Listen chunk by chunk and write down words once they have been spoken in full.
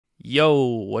Yo,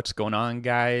 what's going on,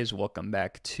 guys? Welcome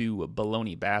back to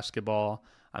Bullony Basketball.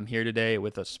 I'm here today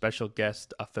with a special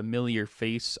guest, a familiar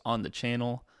face on the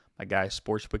channel, my guy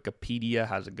Sports Wikipedia.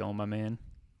 How's it going, my man?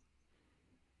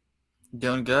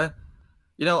 Doing good.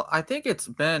 I think it's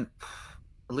been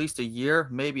at least a year,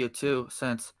 maybe a two,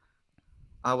 since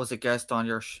I was a guest on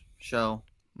your show.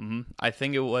 I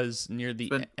think it was near It's the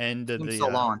been end of seems the so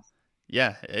long.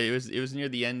 yeah, it was near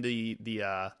the end of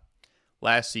the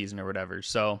last season or whatever.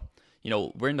 So,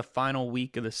 we're in the final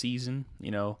week of the season.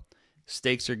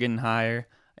 Stakes are getting higher,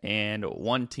 and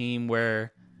one team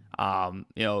where,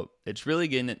 it's really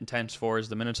getting intense for is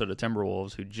the Minnesota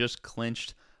Timberwolves, who just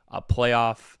clinched a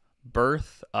playoff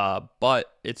berth.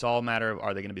 But it's all a matter of,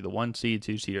 are they going to be the 1 seed,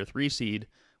 2 seed, or 3 seed,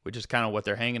 which is kind of what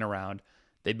they're hanging around.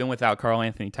 They've been without Karl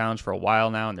Anthony Towns for a while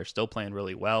now, and they're still playing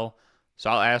really well. So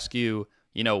I'll ask you,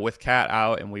 with Cat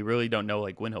out, and we really don't know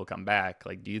like when he'll come back.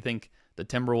 Like, do you think the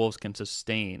Timberwolves can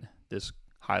sustain this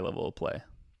high level of play?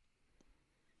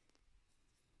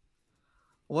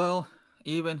 Well,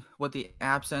 even with the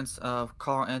absence of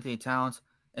Carl Anthony Towns,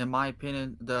 in my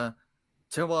opinion, the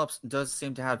Timberwolves does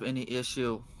seem to have any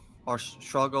issue or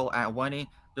struggle at winning.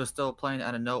 They're still playing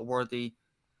at a noteworthy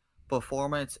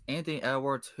performance. Anthony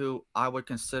Edwards, who I would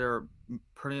consider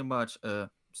pretty much a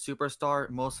superstar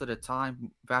most of the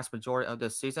time, vast majority of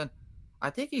this season, I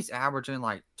think he's averaging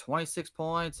like 26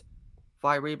 points,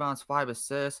 5 rebounds, 5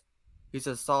 assists. He's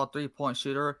a solid 3 point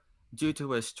shooter due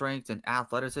to his strength and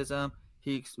athleticism.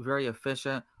 He's very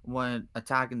efficient when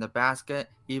attacking the basket,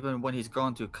 even when he's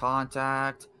going through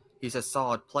contact. He's a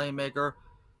solid playmaker.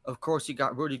 Of course, you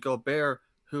got Rudy Gobert,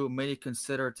 who many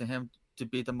consider to him to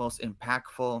be the most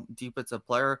impactful defensive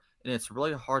player, and it's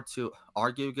really hard to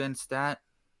argue against that.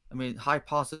 I mean, high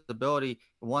possibility.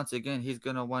 Once again, he's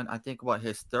gonna win. I think what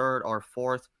his third or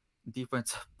fourth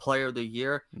defensive player of the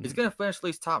year. He's Mhm. gonna finish at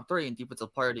least top three in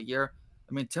defensive player of the year.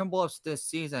 I mean, Timberwolves this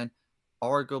season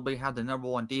arguably have the number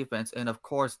one defense, and of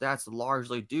course, that's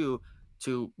largely due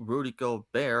to Rudy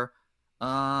Gobert.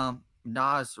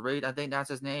 Nas Reed, I think that's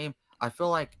his name. I feel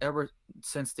like ever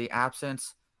since the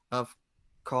absence of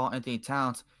Carl Anthony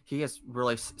Towns, he has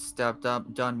really stepped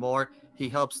up, done more. He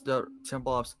helps the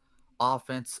Timberwolves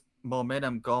offense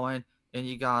momentum going. And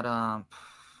you got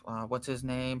what's his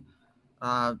name?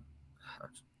 Uh,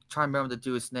 trying to remember the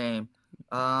dude's name.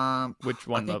 Which I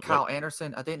one? think Like, Kyle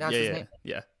Anderson. I think that's yeah, his yeah, name.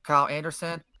 yeah. Kyle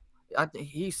Anderson. I think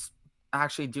he's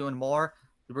actually doing more.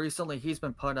 Recently, he's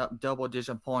been putting up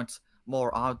double-digit points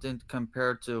more often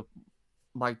compared to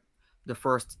like the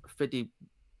first 50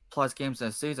 plus games in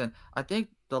the season. I think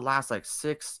the last like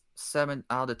 6, 7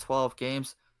 out of the 12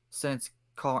 games since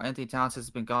Carl Anthony Towns has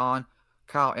been gone,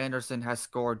 Kyle Anderson has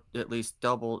scored at least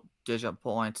double digit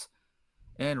points.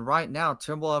 And right now,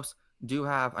 Timberwolves do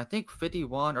have, I think,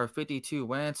 51 or 52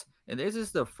 wins. And this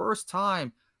is the first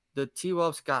time the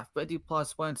T-Wolves got 50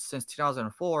 plus wins since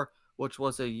 2004, which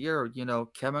was a year,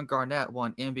 Kevin Garnett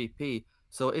won MVP.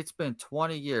 So it's been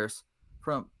 20 years.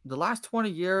 From the last 20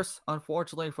 years,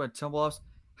 unfortunately for the Timberwolves,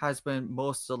 has been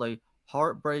mostly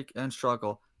heartbreak and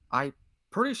struggle. I'm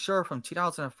pretty sure from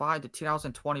 2005 to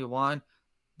 2021,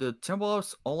 the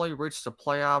Timberwolves only reached the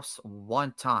playoffs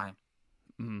one time.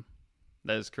 Mhm.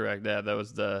 That is correct. Yeah, that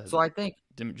was the So I think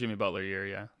Jimmy Butler year.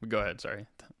 Yeah. Go ahead. Sorry.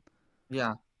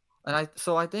 Yeah, and I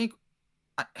think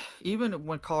I, even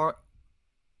when Carl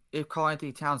if Carl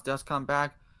Anthony Towns does come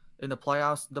back in the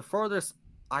playoffs, the furthest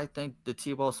I think the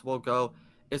T-Wolves will go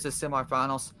is the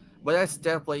semifinals. But that's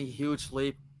definitely a huge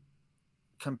leap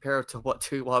compared to what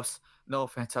T-Wolves, no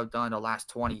offense, have done the last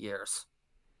 20 years.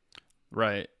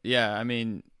 Right. Yeah. I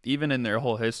mean, even in their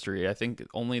whole history, I think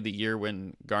only the year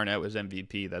when Garnett was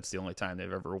MVP, that's the only time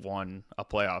they've ever won a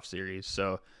playoff series.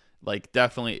 So, like,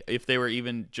 definitely, if they were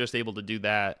even just able to do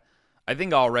that, I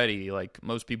think already, like,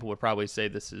 most people would probably say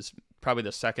this is probably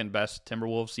the second best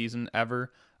Timberwolves season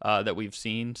ever that we've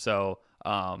seen. So,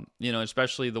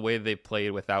 especially the way they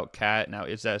played without Cat. Now,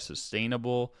 is that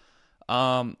sustainable?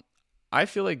 Um, I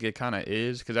feel like it kind of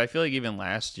is because I feel like even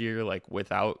last year, like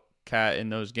without Cat in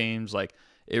those games, like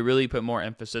it really put more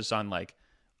emphasis on like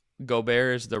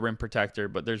Gobert is the rim protector,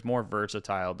 but there's more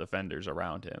versatile defenders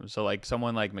around him. So like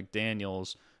someone like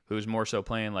McDaniels, who's more so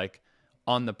playing like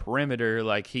on the perimeter,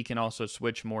 like he can also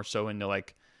switch more so into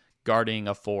like guarding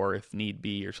a four if need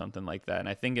be or something like that. And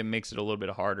I think it makes it a little bit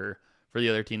harder for the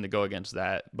other team to go against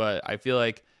that. But I feel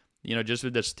like, just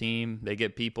with this team, they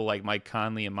get people like Mike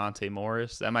Conley and Monte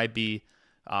Morris. That might be,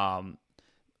 um,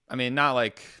 I mean, not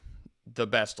like the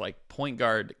best like point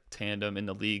guard tandem in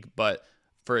the league, but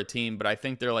for a team, but I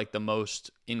think they're like the most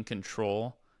in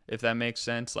control, if that makes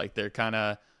sense. Like they're kind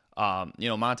of,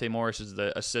 Monte Morris is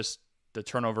the assist the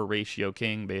turnover ratio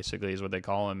king, basically, is what they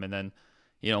call him. And then,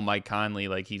 Mike Conley,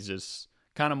 like he's just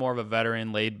kind of more of a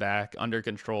veteran, laid back, under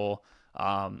control.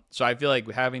 So I feel like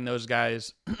having those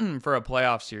guys for a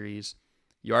playoff series,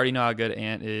 you already know how good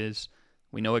Ant is.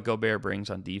 We know what Gobert brings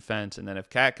on defense, and then if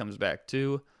Cat comes back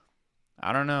too,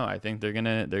 I don't know. I think they're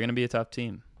gonna be a tough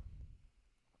team.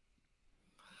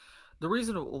 The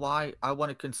reason why I want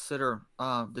to consider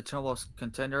the Timberwolves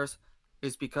contenders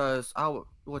is because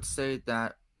would say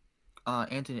that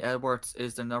Anthony Edwards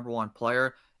is the number one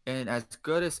player, and as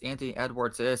good as Anthony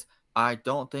Edwards is, I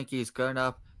don't think he's good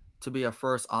enough to be a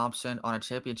first option on a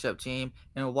championship team.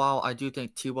 And while I do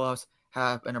think T-Wolves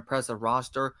have an impressive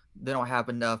roster, they don't have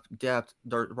enough depth.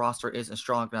 Their roster isn't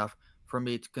strong enough for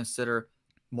me to consider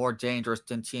more dangerous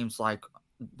than teams like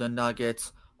the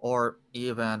Nuggets or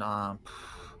even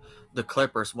the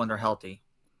Clippers when they're healthy.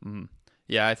 Mm.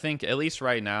 Yeah, I think at least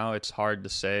right now it's hard to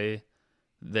say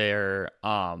they're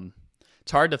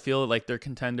it's hard to feel like they're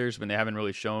contenders when they haven't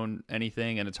really shown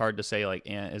anything, and it's hard to say like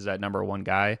Ant is that number one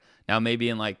guy. Now maybe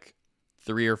in like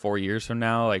 3 or 4 years from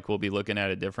now, like we'll be looking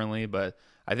at it differently, but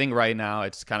I think right now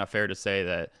it's kind of fair to say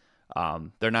that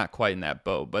they're not quite in that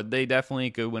boat, but they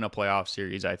definitely could win a playoff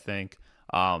series, I think.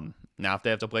 Now if they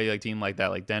have to play like a team like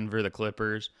that, like Denver, the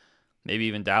Clippers, maybe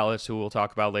even Dallas, who we'll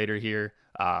talk about later here.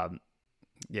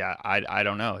 Yeah, I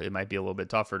don't know. It might be a little bit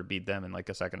tougher to beat them in like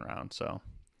a second round. So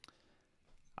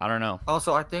I don't know.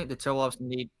 Also, I think the Timberwolves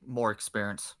need more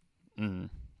experience. Mm,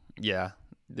 yeah,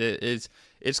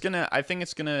 it's gonna. I think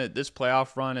it's gonna. This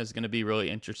playoff run is gonna be really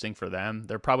interesting for them.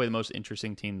 They're probably the most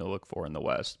interesting team to look for in the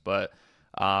West. But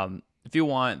if you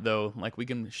want, though, like we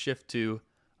can shift to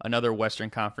another Western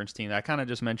Conference team that I kind of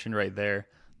just mentioned right there,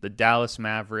 the Dallas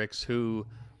Mavericks, who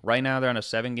right now they're on a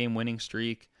 7-game winning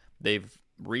streak. They've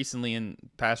recently, in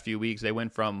past few weeks, they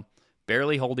went from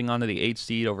barely holding on to the 8th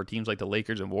seed over teams like the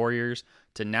Lakers and Warriors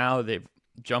to now they've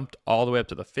jumped all the way up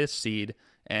to the 5th seed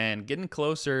and getting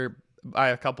closer by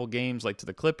a couple games, like to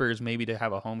the Clippers, maybe to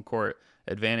have a home court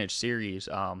advantage series.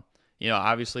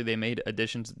 Obviously they made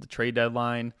additions at the trade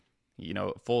deadline.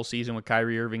 Full season with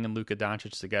Kyrie Irving and Luka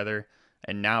Doncic together,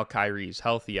 and now Kyrie's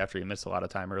healthy after he missed a lot of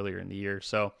time earlier in the year.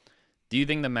 So, do you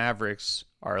think the Mavericks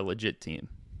are a legit team?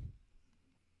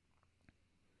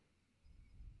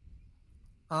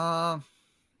 Um,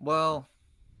 well,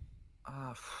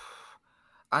 uh,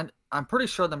 I'm pretty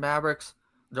sure the Mavericks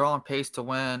they're on pace to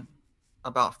win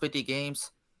about 50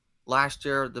 games. Last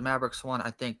year, the Mavericks won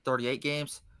I think 38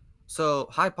 games, so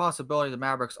high possibility the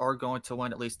Mavericks are going to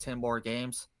win at least 10 more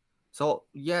games. So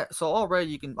yeah, so already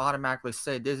you can automatically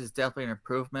say this is definitely an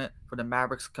improvement for the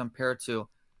Mavericks compared to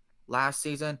last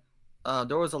season.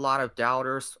 There was a lot of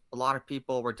doubters. A lot of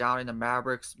people were doubting the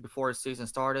Mavericks before the season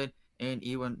started, and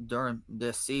even during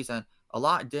this season, a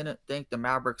lot didn't think the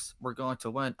Mavericks were going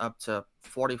to win up to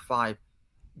 45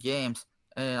 games.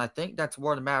 And I think that's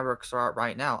where the Mavericks are at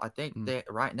right now. I think Mm, they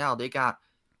right now they got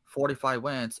 45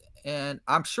 wins, and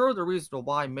I'm sure the reason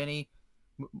why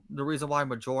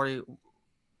majority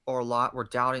or a lot were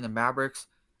doubting the Mavericks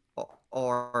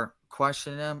or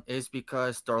questioning them is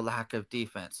because their lack of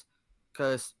defense.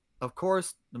 Because of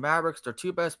course the Mavericks, their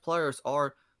two best players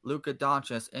are Luka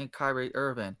Doncic and Kyrie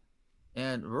Irving,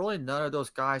 and really none of those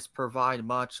guys provide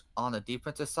much on the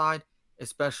defensive side,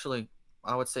 especially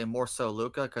I would say more so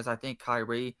Luka because I think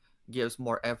Kyrie gives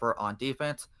more effort on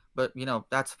defense. But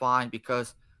that's fine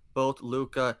because both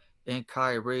Luka and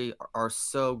Kyrie are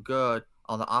so good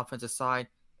on the offensive side,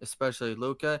 especially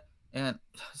Luka. And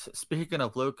speaking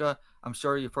of Luka, I'm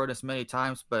sure you've heard this many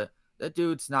times, but that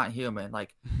dude's not human.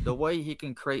 Like the way he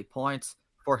can create points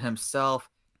for himself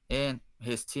and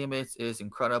his teammates is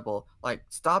incredible. Like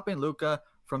stopping Luka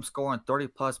from scoring 30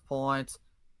 plus points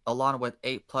along with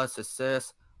 8 plus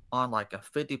assists on like a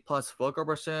 50 plus field goal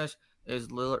percentage is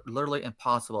literally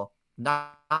impossible. 9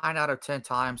 out of 10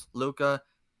 times, Luka,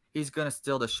 he's gonna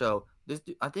steal the show.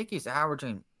 I think he's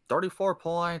averaging 34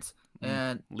 points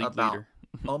and league about leader.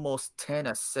 almost 10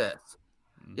 assists.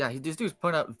 Mm, Yeah, this dude's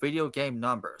putting up video game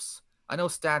numbers. I know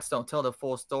stats don't tell the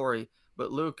full story,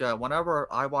 but Luka, whenever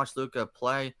I watch Luka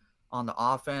play on the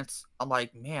offense, I'm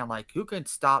like, man, like who can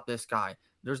stop this guy?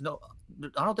 I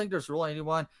don't think there's really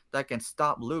anyone that can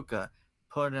stop Luka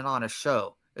putting it on a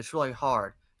show. It's really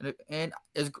hard, and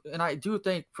I do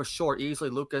think for sure easily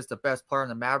Luka is the best player in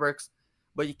the Mavericks,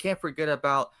 but you can't forget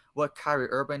about what Kyrie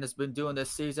Irving has been doing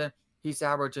this season. He's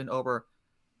averaging over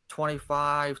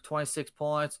 25, 26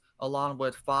 points, along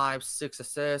with 5, 6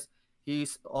 assists.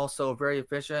 He's also very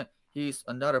efficient. He's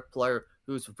another player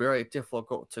who's very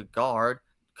difficult to guard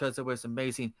because of his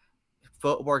amazing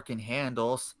footwork and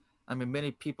handles. I mean,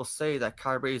 many people say that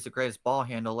Kyrie is the greatest ball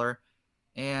handler.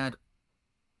 And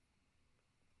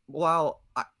while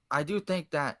I do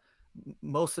think that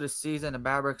most of the season the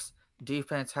Mavericks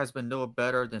defense has been no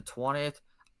better than 20th.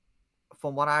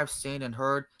 From what I've seen and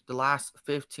heard, the last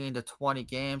 15 to 20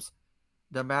 games,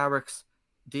 the Mavericks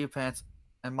defense,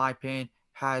 in my opinion,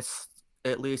 has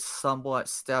at least somewhat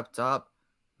stepped up.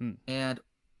 Hmm. And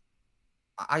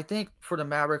I think for the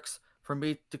Mavericks, for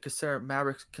me to consider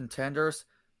Mavericks contenders,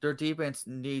 their defense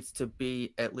needs to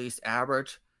be at least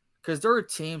average because there are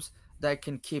teams that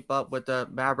can keep up with the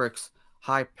Mavericks'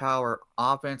 high power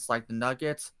offense, like the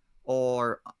Nuggets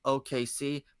or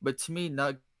OKC. But to me,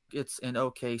 Nuggets and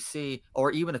OKC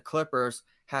or even the Clippers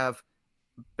have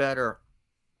better.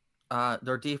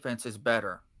 Their defense is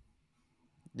better.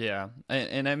 Yeah,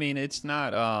 and I mean it's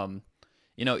not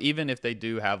even if they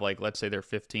do have like let's say they're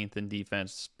 15th in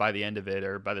defense by the end of it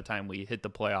or by the time we hit the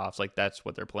playoffs, like that's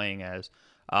what they're playing as.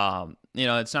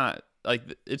 It's not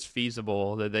like it's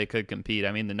feasible that they could compete.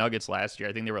 I mean, the Nuggets last year,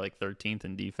 I think they were like 13th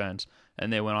in defense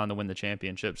and they went on to win the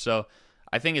championship. So,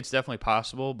 I think it's definitely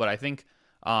possible, but I think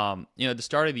at the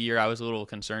start of the year I was a little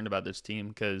concerned about this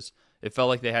team cuz it felt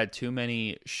like they had too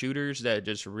many shooters that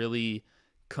just really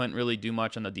couldn't really do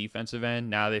much on the defensive end.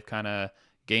 Now they've kind of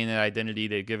gained that identity.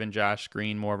 They've given Josh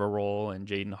Green more of a role and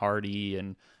Jaden Hardy,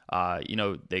 and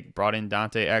they brought in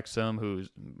Dante Exum, who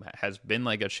has been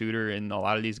like a shooter in a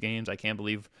lot of these games. I can't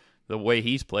believe the way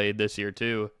he's played this year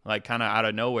too, like kind of out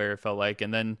of nowhere it felt like.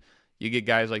 And then you get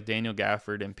guys like Daniel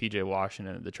Gafford and PJ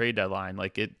Washington at the trade deadline.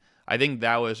 Like it, I think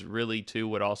that was really too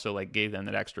what also like gave them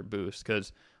that extra boost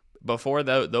because before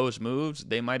those moves,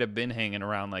 they might have been hanging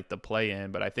around like the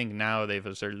play-in, but I think now they've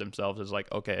asserted themselves as like,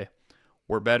 okay,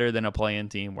 we're better than a play-in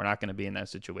team. We're not going to be in that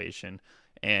situation.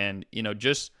 And,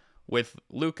 just with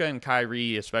Luka and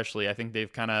Kyrie especially, I think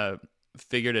they've kind of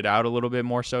figured it out a little bit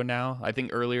more so now. I think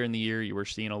earlier in the year, you were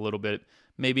seeing a little bit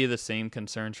maybe the same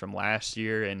concerns from last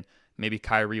year, and maybe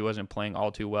Kyrie wasn't playing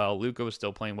all too well. Luka was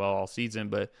still playing well all season,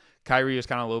 but Kyrie was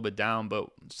kind of a little bit down. But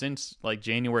since like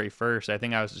January 1st, I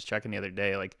think I was just checking the other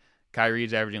day, like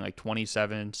Kyrie's averaging like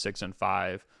 27, 6, and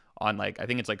 5 on like, I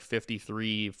think it's like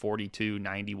 53, 42,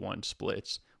 91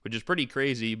 splits, which is pretty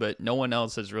crazy, but no one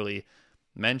else has really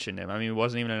mentioned him. I mean, he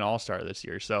wasn't even an all-star this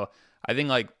year. So I think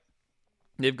like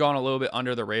they've gone a little bit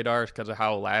under the radar because of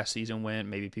how last season went.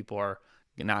 Maybe people are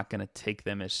not going to take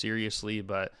them as seriously,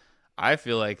 but I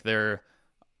feel like they're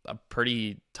a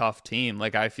pretty tough team.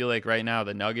 Like I feel like right now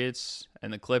the Nuggets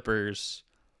and the Clippers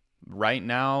right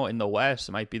now in the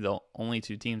West might be the only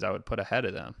two teams I would put ahead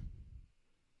of them.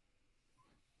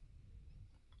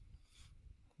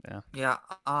 Yeah. Yeah,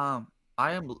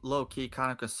 I am low key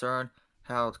kind of concerned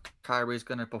how Kyrie's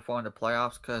going to perform in the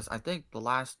playoffs because I think the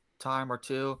last time or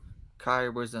two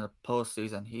Kyrie was in the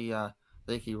postseason, I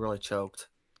think he really choked.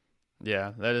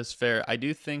 Yeah, that is fair. I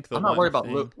do think the I'm not worried one about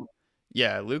thing, Luke.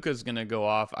 yeah, Luka's gonna go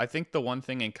off. I think the one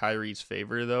thing in Kyrie's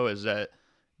favor though is that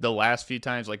the last few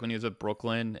times, like when he was with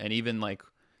Brooklyn, and even like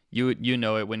you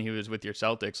know it when he was with your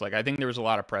Celtics, like I think there was a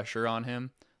lot of pressure on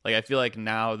him. Like I feel like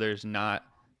now there's not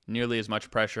nearly as much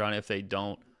pressure on if they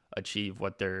don't achieve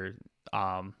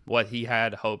what he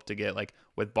had hoped to get like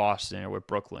with Boston or with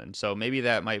Brooklyn. So maybe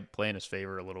that might play in his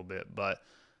favor a little bit, but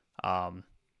um,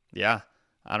 yeah,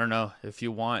 I don't know. If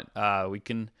you want, we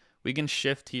can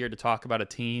shift here to talk about a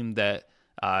team that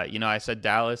I said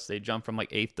Dallas. They jumped from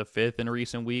like eighth to fifth in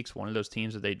recent weeks. One of those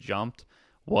teams that they jumped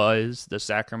was the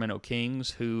Sacramento Kings,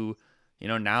 who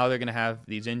now they're gonna have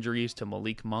these injuries to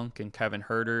Malik Monk and Kevin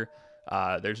Herter.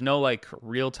 There's no like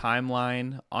real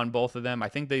timeline on both of them. I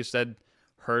think they said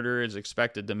Herter is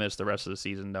expected to miss the rest of the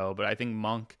season though, but I think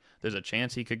Monk, there's a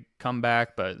chance he could come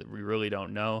back, but we really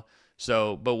don't know.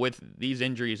 So, but with these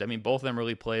injuries, I mean, both of them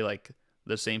really play like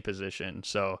the same position.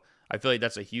 So I feel like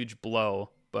that's a huge blow.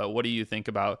 But what do you think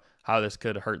about how this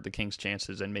could hurt the Kings'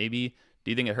 chances? And maybe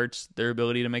do you think it hurts their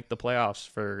ability to make the playoffs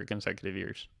for consecutive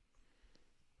years?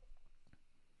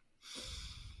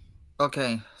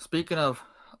 Okay, speaking of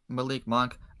Malik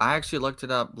Monk, I actually looked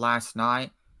it up last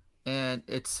night, and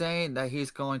it's saying that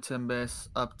he's going to miss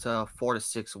up to 4 to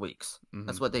 6 weeks. Hmm.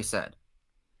 That's what they said.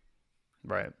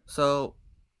 Right. So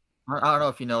I don't know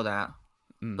if you know that,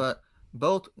 Mm. but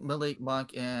both Malik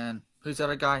Monk and who's the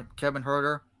other guy, Kevin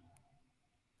Herter,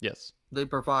 Yes. they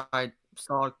provide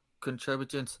solid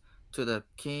contributions to the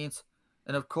Kings,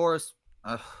 and of course,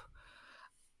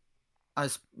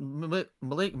 as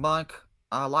Malik Monk,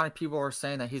 a lot of people are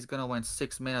saying that he's going to win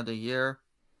Six Man of the Year.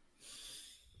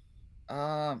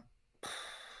 Um,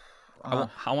 uh,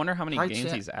 I wonder how many high games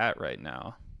chance. he's at right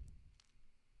now.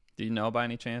 Do you know by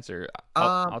any chance? Or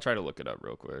I'll Um, try to look it up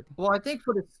real quick. well, I think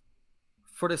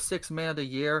for the Six Man of the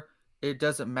Year, it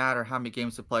doesn't matter how many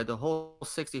games you play. The whole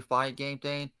 65 game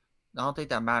thing, I don't think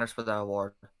that matters for that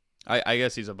award. I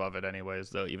guess he's above it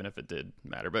anyways, though, even if it did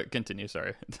matter. But continue.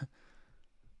 Sorry.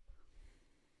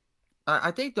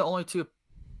 I think the only two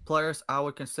players I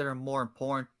would consider more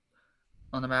important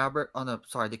on the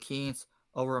the Kings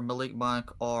over Malik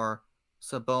Monk are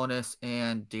Sabonis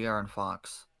and De'Aaron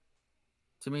Fox.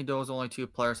 To me, those are only two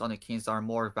players on the Kings that are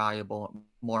more valuable,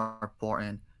 more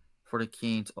important for the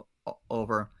Kings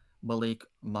over Malik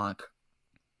Monk.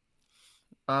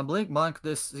 Malik Monk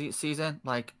this season,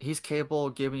 like he's capable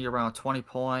of giving you around 20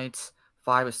 points,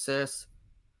 5 assists.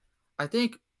 I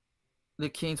think the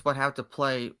Kings would have to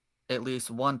play at least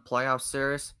one playoff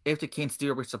series if the Kings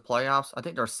do reach the playoffs. I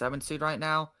think they're 7th seed right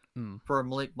now Hmm. for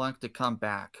Malik Monk to come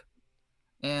back,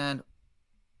 and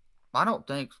I don't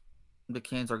think the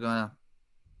Kings are gonna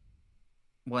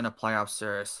win a playoff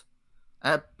series.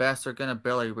 At best, they're gonna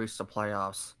barely reach the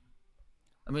playoffs.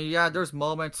 I mean, yeah, there's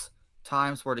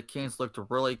times where the Kings looked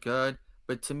really good,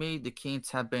 but to me, the Kings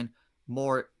have been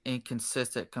more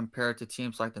inconsistent compared to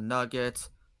teams like the Nuggets,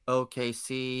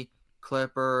 OKC,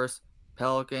 Clippers,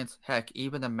 Pelicans, heck,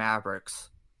 even the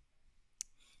Mavericks.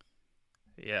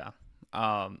 Yeah.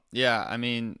 Yeah, I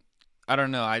mean, I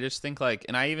don't know. I just think like,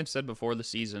 and I even said before the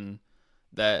season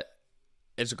that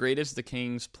as great as the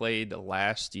Kings played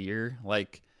last year,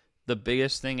 like the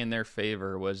biggest thing in their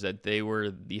favor was that they were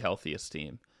the healthiest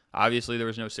team. Obviously, there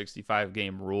was no 65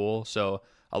 game rule, so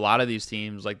a lot of these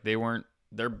teams like they weren't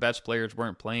their best players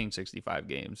weren't playing 65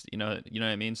 games. You know what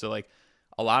I mean? So like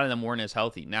a lot of them weren't as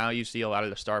healthy. Now you see a lot of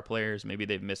the star players, maybe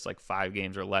they've missed like 5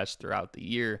 games or less throughout the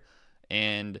year,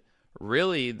 and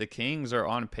really the Kings are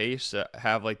on pace to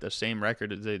have like the same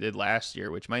record as they did last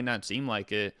year, which might not seem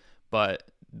like it, but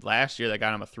last year that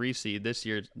got them a 3 seed. This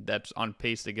year that's on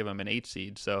pace to give them an 8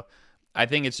 seed. So I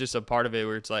think it's just a part of it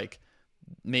where it's like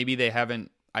maybe they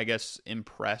haven't, I guess,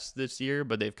 impressed this year,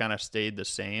 but they've kind of stayed the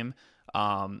same.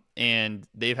 And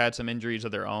they've had some injuries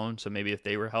of their own, so maybe if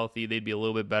they were healthy, they'd be a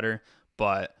little bit better.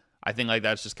 But I think like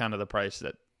that's just kind of the price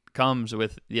that comes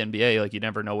with the NBA. Like you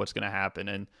never know what's going to happen,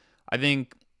 and I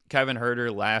think Kevin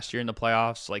Herter last year in the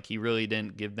playoffs, like he really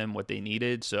didn't give them what they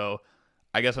needed. So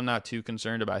I guess I'm not too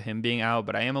concerned about him being out,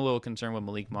 but I am a little concerned with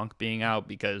Malik Monk being out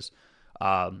because,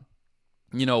 um,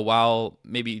 while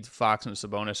maybe Fox and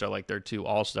Sabonis are like their two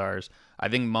all stars, I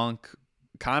think Monk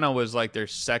kind of was like their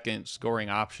second scoring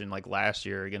option like last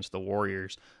year against the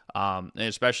Warriors, and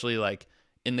especially like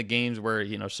in the games where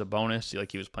Sabonis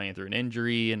like he was playing through an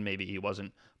injury and maybe he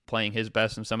wasn't playing his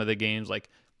best in some of the games. Like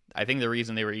I think the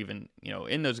reason they were even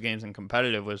in those games and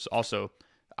competitive was also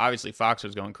obviously Fox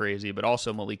was going crazy, but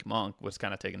also Malik Monk was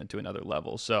kind of taking it to another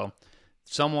level. So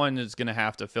someone is going to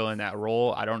have to fill in that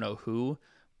role. I don't know who,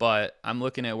 but I'm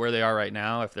looking at where they are right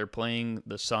now. If they're playing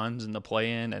the Suns in the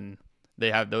play-in and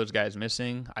they have those guys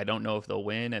missing, I don't know if they'll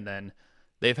win. And then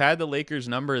they've had the Lakers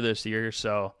number this year,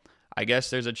 so I guess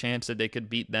there's a chance that they could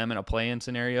beat them in a play-in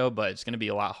scenario, but it's going to be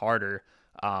a lot harder,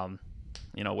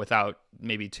 without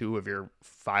maybe two of your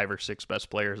 5 or 6 best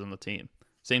players on the team.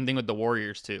 Same thing with the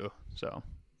Warriors too. So,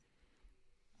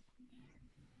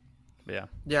 yeah.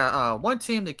 Yeah, one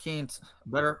team the Kings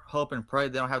better hope and pray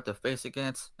they don't have to face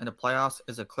against in the playoffs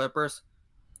is the Clippers.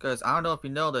 Because I don't know if you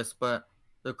know this, but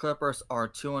the Clippers are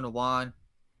 2-1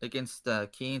 against the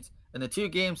Kings. In the 2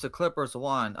 games the Clippers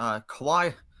won,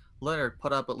 Kawhi Leonard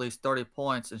put up at least 30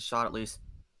 points and shot at least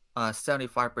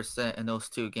 75% in those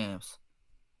 2 games.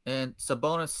 And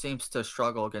Sabonis seems to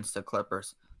struggle against the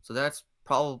Clippers. So that's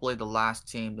probably the last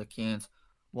team the Kings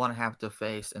want to have to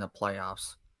face in the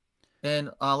playoffs.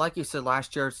 And like you said,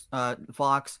 last year's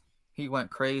Fox, he went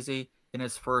crazy in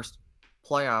his first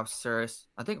playoff series.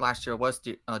 I think last year was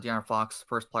De'Aaron Fox's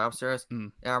first playoff series.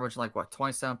 Mm, Averaged like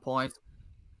 27 points,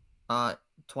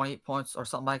 28 points or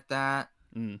something like that.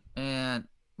 mm. And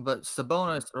but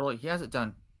Sabonis really he hasn't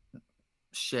done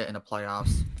shit in the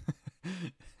playoffs.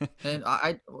 And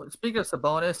I speaking of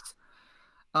Sabonis,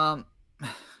 um,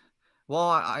 well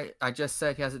I just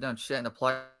said he hasn't done shit in the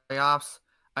playoffs.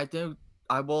 I do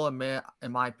I will admit,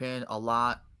 in my opinion,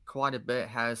 quite a bit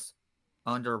has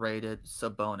underrated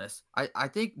Sabonis. I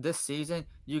think this season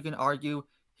you can argue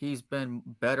he's been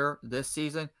better this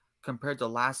season compared to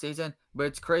last season, but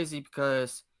it's crazy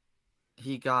because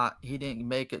he didn't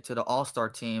make it to the All-Star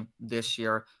team this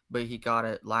year, but he got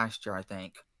it last year, I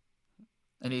think.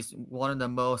 And he's one of the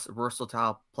most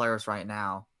versatile players right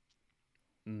now.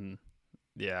 Mm.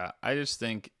 Yeah, I just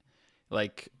think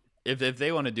like if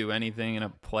they want to do anything in a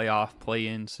playoff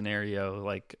play-in scenario,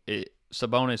 like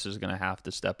Sabonis is going to have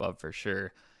to step up for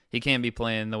sure. He can't be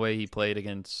playing the way he played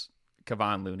against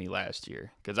Kevon Looney last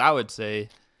year, because I would say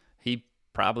he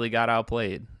probably got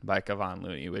outplayed by Kevon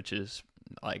Looney, which is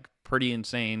like pretty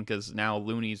insane because now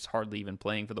Looney's hardly even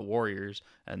playing for the Warriors,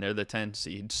 and they're the 10th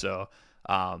seed. So,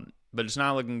 but it's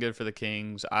not looking good for the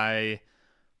Kings. I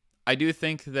do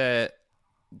think that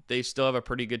they still have a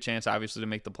pretty good chance, obviously, to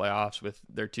make the playoffs with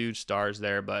their two stars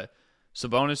there. But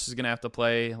Sabonis is going to have to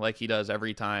play like he does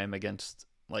every time against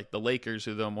like the Lakers,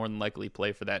 who they'll more than likely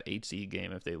play for that 8 seed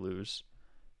game if they lose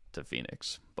to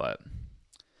Phoenix. But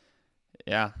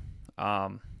yeah, I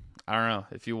don't know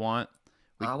if you want.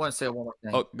 I want to say one more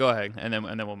thing. Oh, go ahead, and then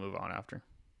we'll move on after.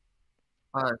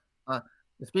 Uh, uh,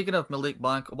 Speaking of Malik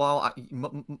Monk, while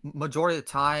majority of the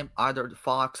time either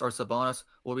Fox or Sabonis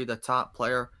will be the top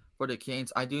player for the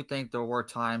Kings, I do think there were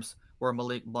times where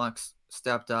Malik Monk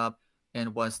stepped up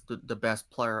and was the best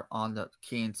player on the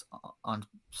Kings on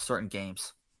certain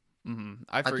games. Mm-hmm.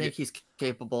 I think he's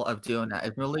capable of doing that.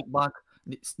 If Malik Monk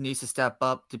needs to step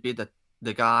up to be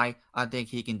the guy, I think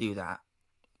he can do that.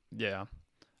 Yeah.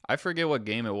 I forget what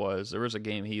game it was. There was a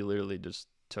game he literally just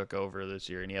took over this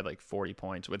year, and he had like 40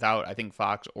 points without, I think,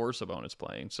 Fox or Sabonis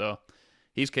playing. So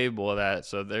he's capable of that.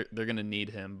 So they're going to need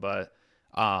him. But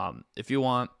if you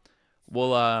want,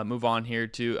 we'll move on here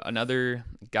to another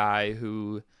guy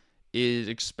who is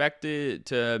expected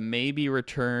to maybe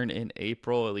return in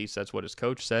April. At least that's what his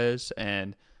coach says.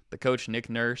 And the coach, Nick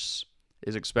Nurse,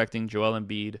 is expecting Joel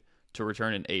Embiid to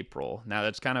return in April. Now,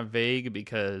 that's kind of vague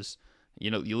because, you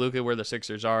look at where the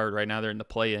Sixers are right now. They're in the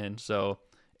play-in. So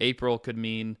April could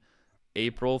mean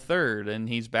April 3rd, and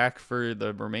he's back for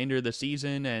the remainder of the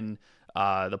season and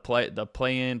the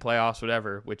play-in, playoffs,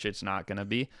 whatever, which it's not going to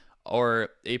be. Or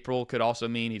April could also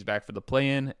mean he's back for the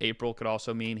play-in. April could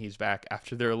also mean he's back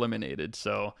after they're eliminated.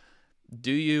 So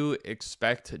do you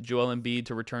expect Joel Embiid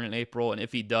to return in April? And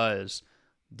if he does,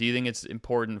 do you think it's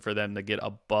important for them to get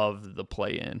above the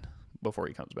play-in before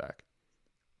he comes back?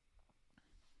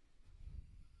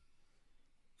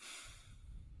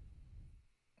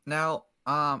 Now,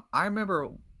 I remember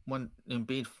when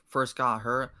Embiid first got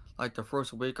hurt, like the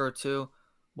first week or two,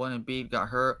 when Embiid got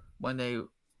hurt, when they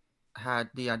had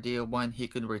the idea when he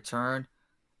could return.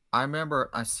 I remember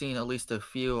I seen at least a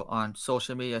few on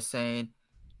social media saying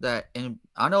that, and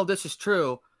I know this is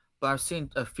true, but I've seen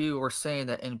a few were saying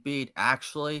that Embiid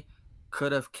actually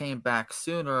could have came back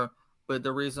sooner, but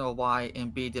the reason why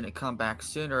Embiid didn't come back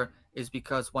sooner is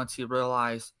because once he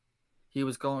realized he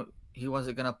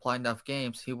wasn't gonna play enough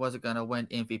games, he wasn't gonna win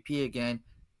MVP again,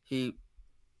 he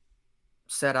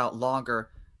set out longer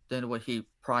than what he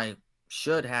probably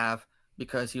should have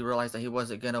because he realized that he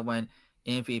wasn't going to win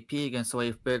MVP again. So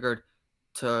he figured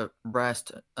to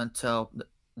rest until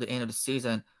the end of the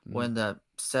season when the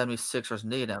 76ers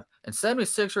need him. And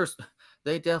 76ers,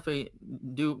 they definitely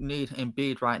do need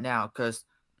Embiid right now because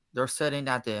they're sitting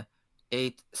at the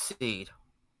 8th seed.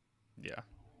 Yeah.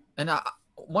 And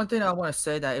one thing I want to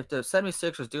say that if the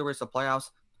 76ers do reach the playoffs,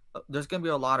 there's going to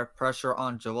be a lot of pressure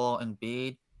on Joel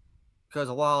Embiid because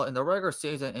while in the regular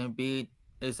season Embiid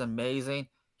is amazing,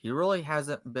 he really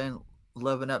hasn't been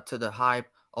living up to the hype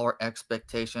or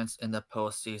expectations in the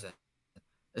postseason,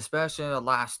 especially in the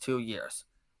last 2 years.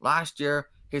 Last year,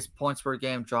 his points per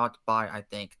game dropped by, I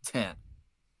think, 10.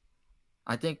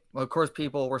 I think, of course,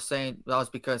 people were saying that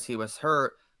was because he was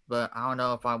hurt, but I don't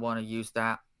know if I want to use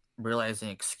that really as an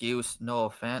excuse, no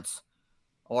offense.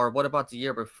 Or what about the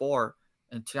year before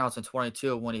in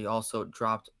 2022 when he also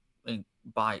dropped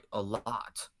by a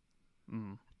lot?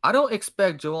 I don't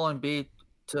expect Joel Embiid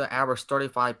to average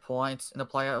 35 points in the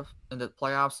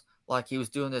playoffs like he was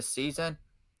doing this season.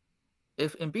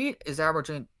 If Embiid is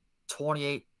averaging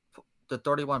 28 to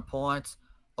 31 points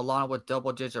along with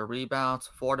double-digit rebounds,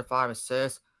 4 to 5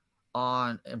 assists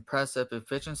on impressive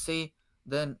efficiency,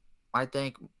 then I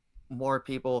think more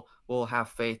people will have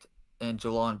faith in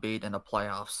Joel Embiid in the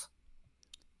playoffs.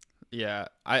 Yeah,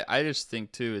 I just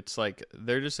think too, it's like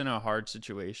they're just in a hard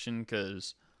situation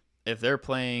because if they're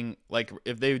playing, like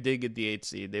if they did get the 8th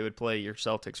seed, they would play your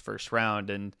Celtics first round,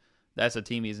 and that's a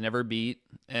team he's never beat,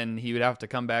 and he would have to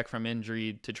come back from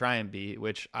injury to try and beat,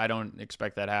 which I don't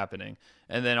expect that happening.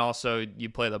 And then also you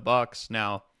play the Bucks.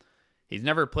 Now, he's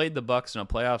never played the Bucks in a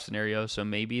playoff scenario, so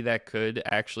maybe that could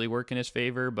actually work in his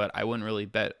favor, but I wouldn't really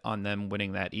bet on them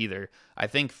winning that either. I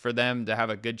think for them to have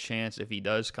a good chance if he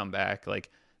does come back, like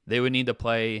they would need to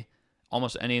play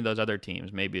almost any of those other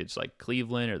teams. Maybe it's like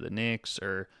Cleveland or the Knicks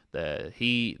or the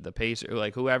Heat, the Pacers,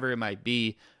 like whoever it might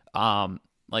be.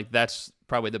 Like that's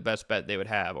probably the best bet they would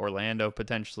have. Orlando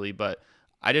potentially, but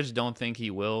I just don't think he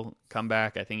will come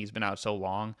back. I think he's been out so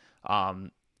long.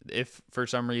 If for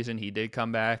some reason he did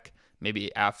come back,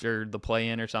 maybe after the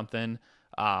play-in or something,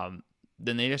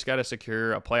 then they just got to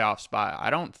secure a playoff spot. I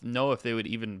don't know if they would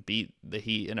even beat the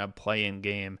Heat in a play-in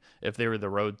game if they were the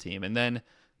road team. And then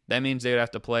that means they would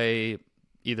have to play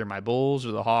either my Bulls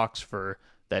or the Hawks for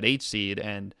that 8 seed.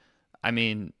 And I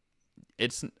mean,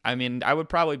 I would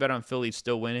probably bet on Philly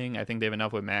still winning. I think they have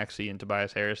enough with Maxey and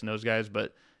Tobias Harris and those guys,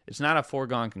 but it's not a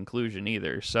foregone conclusion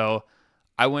either. So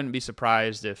I wouldn't be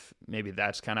surprised if maybe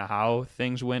that's kind of how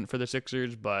things went for the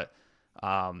Sixers. But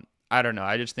I don't know.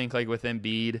 I just think like with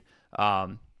Embiid,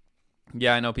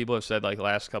 yeah, I know people have said like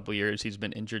last couple of years he's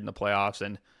been injured in the playoffs,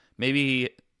 and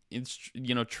maybe it's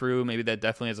true. Maybe that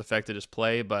definitely has affected his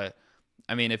play. But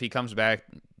I mean, if he comes back,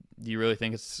 do you really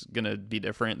think it's gonna be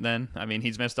different then? I mean,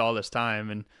 he's missed all this time,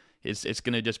 and it's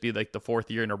gonna just be like the 4th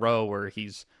year in a row where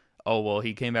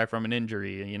he came back from an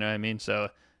injury, you know what I mean? So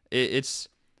it's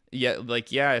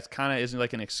it's kind of isn't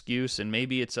like an excuse, and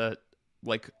maybe it's a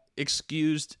like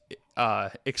excused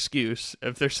excuse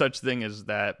if there's such thing as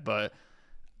that. But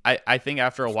I think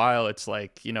after a while it's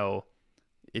like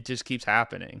it just keeps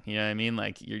happening. You know what I mean?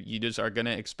 Like you just are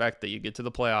gonna expect that you get to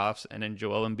the playoffs and then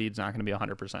Joel Embiid's not gonna be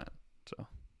 100%. So.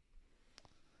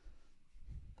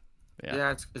 Yeah.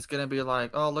 Yeah, it's gonna be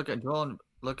like, oh, look at Joel.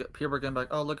 Look at people are gonna be like,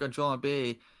 oh, look at Joel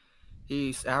Embiid.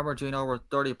 He's averaging over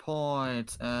 30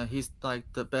 points. He's like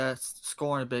the best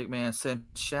scoring big man since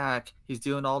Shaq. He's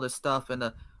doing all this stuff in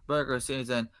the regular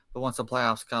season, but once the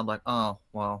playoffs come, like, oh,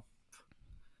 well.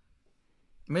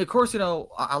 I mean, of course,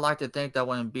 I like to think that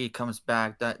when Embiid comes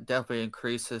back, that definitely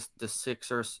increases the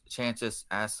Sixers' chances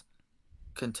as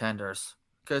contenders.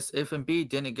 Because if Embiid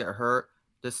didn't get hurt,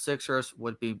 the Sixers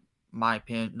would be, my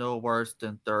opinion, no worse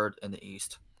than 3rd in the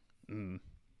East.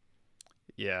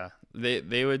 Yeah,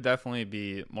 they would definitely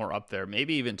be more up there,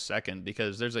 maybe even 2nd,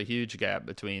 because there's a huge gap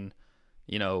between,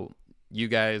 you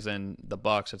guys and the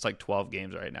Bucks. It's like 12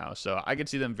 games right now, so I could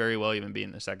see them very well even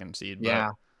being the 2nd seed.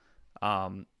 Yeah.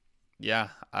 But, yeah,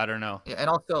 I don't know. Yeah, and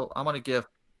also I'm gonna give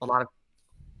a lot of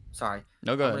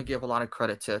No, go I'm ahead. gonna give a lot of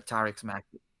credit to Tyrese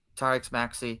Maxey. Tyrese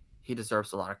Maxey, he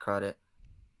deserves a lot of credit.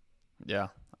 Yeah,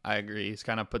 I agree. He's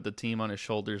kind of put the team on his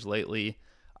shoulders lately.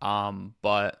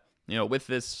 But with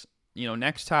this,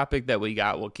 next topic that we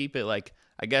got, we'll keep it like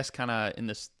I guess kind of in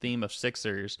this theme of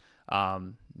Sixers.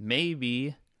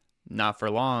 Maybe not for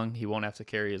long. He won't have to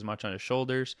carry as much on his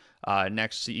shoulders.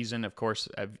 Next season, of course,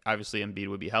 obviously Embiid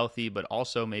would be healthy, but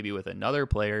also maybe with another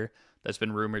player that's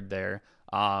been rumored there.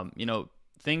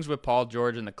 Things with Paul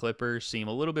George and the Clippers seem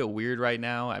a little bit weird right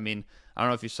now. I mean, I don't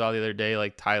know if you saw the other day,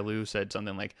 like Ty Lue said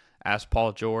something like, ask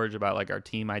Paul George about like our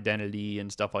team identity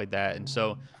and stuff like that. And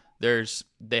so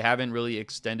they haven't really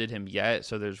extended him yet.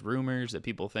 So there's rumors that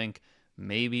people think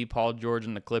maybe Paul George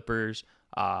and the Clippers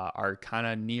are kind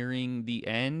of nearing the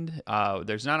end.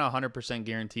 There's not a 100%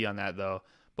 guarantee on that though.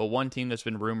 But one team that's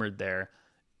been rumored there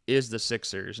is the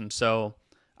Sixers. And so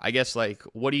I guess like,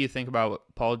 what do you think about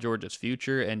Paul George's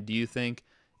future? And do you think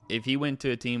if he went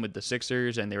to a team with the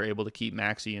Sixers and they were able to keep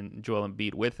Maxey and Joel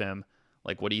Embiid with him,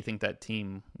 like, what do you think that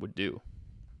team would do?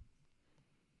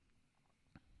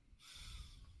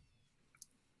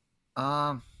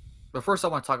 But first I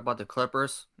want to talk about the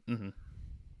Clippers. Mm-hmm.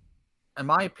 In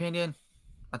my opinion,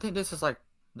 I think this is like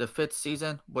the 5th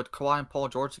season with Kawhi and Paul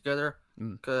George together,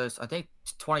 because I think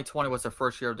 2020 was their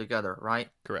first year together, right?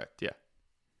 Correct. Yeah.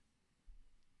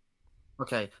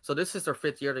 Okay, so this is their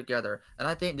 5th year together, and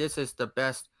I think this is the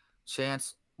best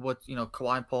chance with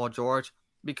Kawhi and Paul George,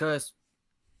 because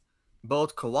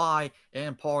both Kawhi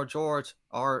and Paul George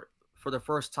are, for the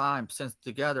first time since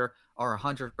together, are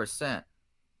 100%.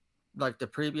 Like the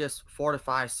previous 4 to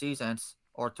 5 seasons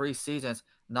or 3 seasons,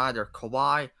 neither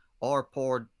Kawhi or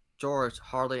Paul George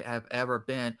hardly have ever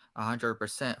been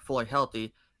 100% fully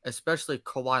healthy, especially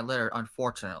Kawhi Leonard,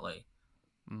 unfortunately.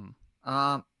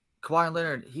 Kawhi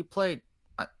Leonard, he played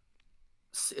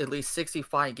at least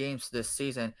 65 games this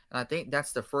season, and I think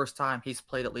that's the first time he's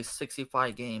played at least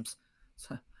 65 games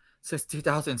since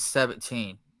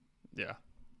 2017. Yeah.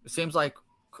 It seems like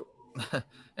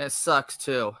it sucks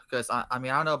too, because I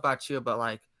mean, I don't know about you, but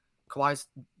like Kawhi's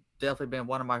definitely been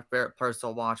one of my favorite players to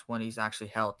watch when he's actually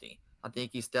healthy. I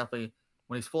think he's definitely,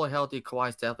 when he's fully healthy,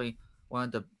 Kawhi's definitely one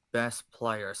of the best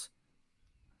players.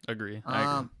 Agree.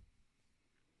 I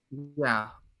agree. Yeah.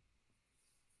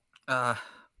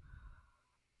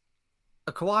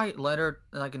 Kawhi Leonard,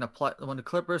 like in the when the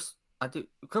Clippers,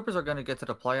 Clippers are going to get to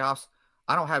the playoffs.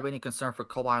 I don't have any concern for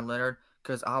Kawhi Leonard,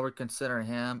 because I would consider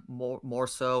him more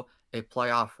so a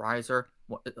playoff riser.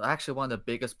 Actually, one of the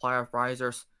biggest playoff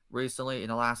risers recently in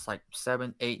the last like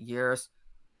 7-8 years.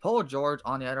 Paul George,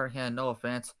 on the other hand, no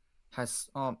offense, has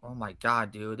oh my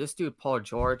god, dude, this dude Paul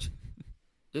George,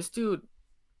 this dude,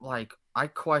 like, I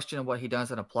question what he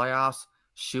does in the playoffs,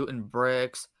 shooting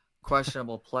bricks,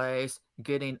 questionable plays,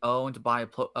 getting owned by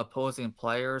opposing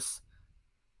players.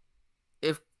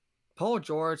 If Paul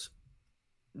George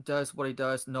does what he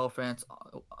does, no offense,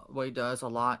 what he does a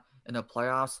lot in the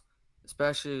playoffs,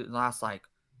 especially the last like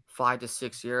 5 to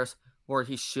 6 years, where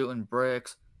he's shooting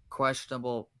bricks,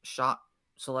 questionable shot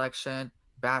selection,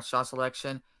 bad shot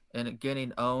selection, and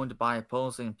getting owned by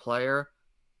opposing player.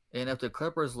 And if the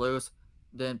Clippers lose,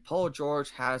 then Paul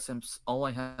George has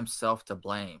only himself to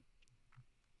blame.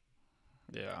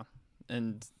 Yeah.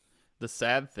 And the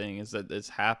sad thing is that it's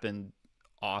happened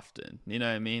often. You know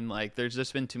what I mean? Like there's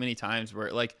just been too many times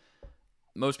where like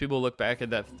most people look back at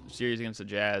that series against the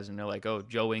Jazz and they're like, "Oh,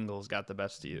 Joe Ingles got the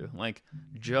best of you." Like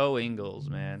Joe Ingles,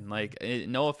 man. Like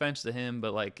no offense to him,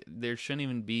 but like there shouldn't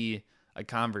even be a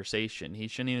conversation. He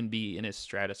shouldn't even be in his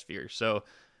stratosphere. So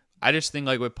I just think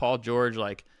like with Paul George,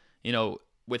 like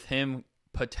with him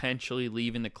potentially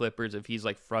leaving the Clippers if he's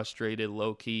like frustrated,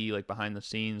 low key, like behind the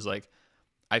scenes, like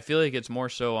I feel like it's more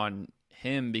so on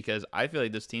him because I feel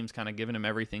like this team's kind of given him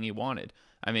everything he wanted.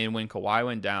 I mean, when Kawhi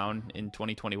went down in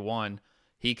 2021,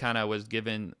 he kind of was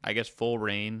given, I guess, full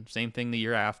reign. Same thing the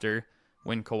year after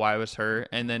when Kawhi was hurt.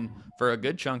 And then for a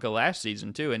good chunk of last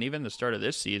season, too, and even the start of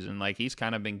this season, like he's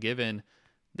kind of been given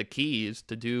the keys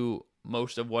to do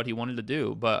most of what he wanted to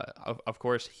do. But of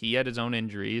course, he had his own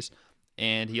injuries,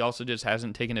 and he also just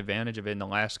hasn't taken advantage of it in the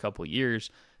last couple of years.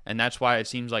 And that's why it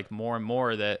seems like more and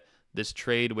more that this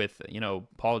trade with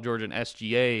Paul George and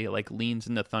SGA like leans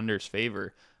in the Thunder's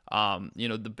favor.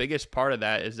 The biggest part of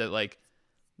that is that like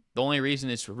the only reason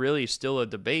it's really still a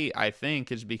debate, I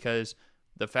think, is because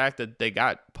the fact that they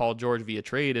got Paul George via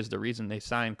trade is the reason they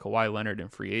signed Kawhi Leonard in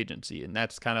free agency, and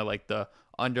that's kind of like the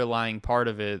underlying part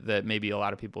of it that maybe a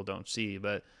lot of people don't see.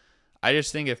 But I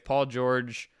just think if Paul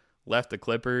George left the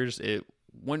Clippers, it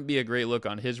wouldn't be a great look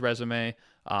on his resume,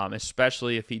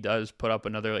 especially if he does put up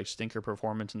another like stinker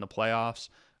performance in the playoffs.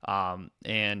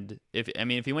 And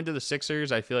if he went to the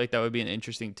Sixers, I feel like that would be an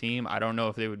interesting team. I don't know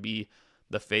if they would be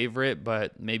the favorite,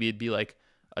 but maybe it'd be like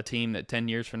a team that 10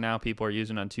 years from now people are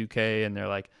using on 2K and they're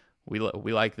like, we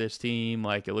like this team,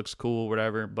 like it looks cool,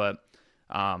 whatever. But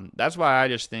that's why I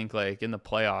just think like in the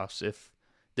playoffs, if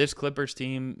this Clippers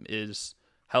team is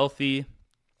healthy,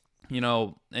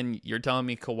 and you're telling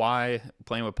me Kawhi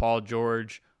playing with Paul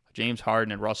George, James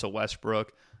Harden, and Russell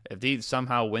Westbrook, if they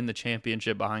somehow win the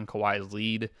championship behind Kawhi's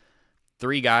lead,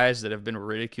 three guys that have been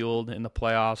ridiculed in the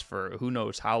playoffs for who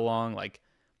knows how long, like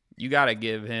you got to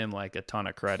give him like a ton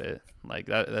of credit. Like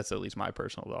that's at least my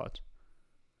personal thoughts.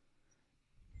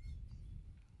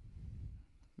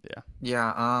 Yeah.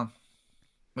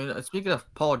 Yeah. Speaking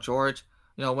of Paul George,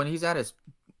 when he's at his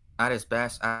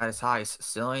best, at his highest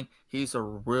ceiling, he's a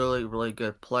really, really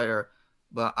good player.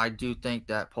 But I do think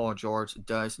that Paul George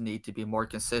does need to be more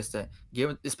consistent,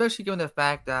 especially given the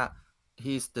fact that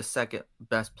he's the second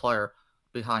best player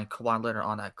behind Kawhi Leonard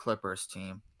on that Clippers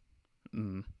team.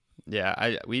 Mm.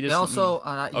 Yeah, we And just also, oh,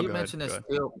 go ahead. Go ahead.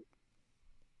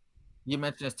 You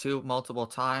mentioned this too multiple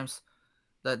times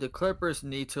that the Clippers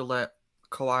need to let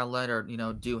Kawhi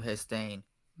Leonard, do his thing.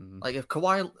 Mm. Like if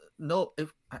Kawhi, no,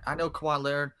 if I know Kawhi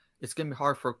Leonard, it's gonna be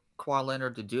hard for Kawhi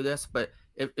Leonard to do this. But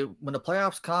if when the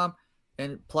playoffs come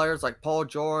and players like Paul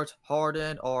George,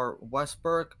 Harden, or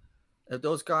Westbrook, if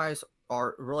those guys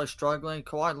are really struggling,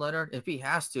 Kawhi Leonard, if he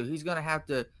has to, he's gonna have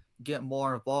to get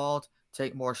more involved,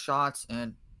 take more shots,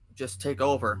 and just take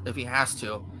over if he has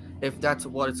to. If that's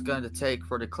what it's going to take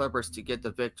for the Clippers to get the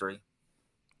victory.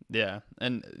 Yeah,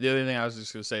 and the other thing I was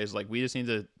just gonna say is like we just need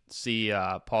to see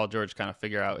Paul George kind of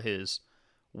figure out his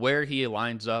where he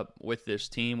lines up with this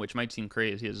team, which might seem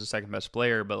crazy. He's the second best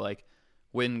player, but like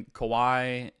when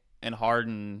Kawhi and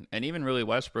Harden and even really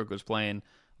Westbrook was playing,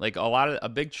 like a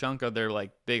big chunk of their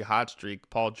like big hot streak,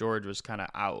 Paul George was kind of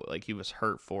out, like he was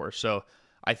hurt for. So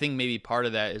I think maybe part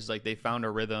of that is like they found a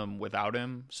rhythm without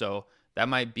him. So that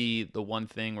might be the one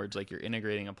thing where it's like you're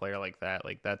integrating a player like that.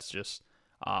 Like that's just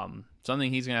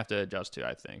something he's gonna have to adjust to,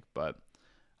 I think. But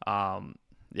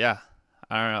yeah,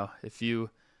 I don't know if you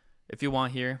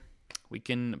want here, we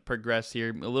can progress here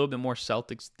a little bit more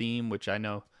Celtics theme, which I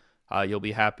know you'll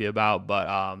be happy about. But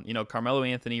Carmelo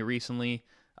Anthony recently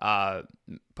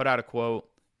put out a quote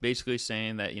basically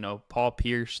saying that Paul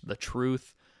Pierce, the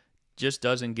truth, just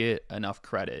doesn't get enough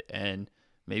credit, and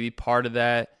maybe part of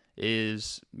that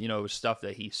is stuff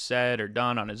that he said or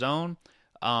done on his own.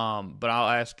 But I'll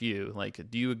ask you, like,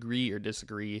 do you agree or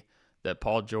disagree that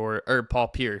Paul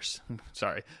Pierce,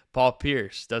 sorry, Paul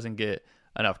Pierce doesn't get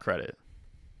enough credit?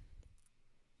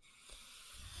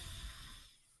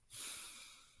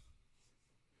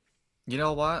 You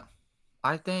know what?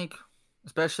 I think,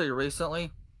 especially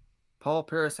recently, Paul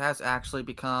Pierce has actually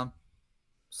become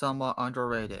somewhat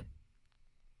underrated.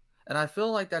 And I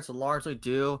feel like that's largely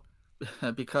due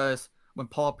because when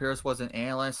Paul Pierce was an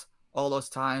analyst all those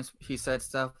times he said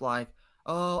stuff like,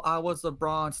 "Oh, I was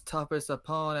LeBron's toughest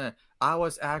opponent. I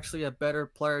was actually a better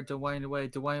player, Dwayne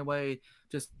Wade. Dwayne Wade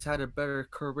just had a better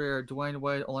career. Dwayne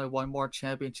Wade only won more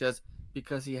championships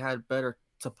because he had better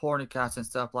supporting cast and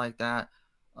stuff like that.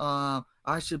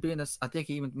 I should be in this." I think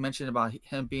he even mentioned about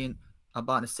him being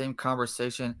about the same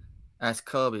conversation as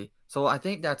Kobe. So I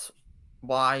think that's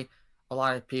why a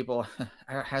lot of people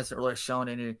hasn't really shown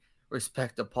any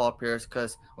respect to Paul Pierce,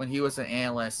 because when he was an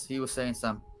analyst, he was saying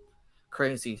some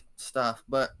crazy stuff.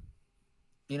 But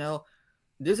you know,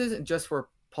 this isn't just for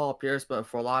Paul Pierce, but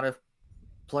for a lot of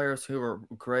players who are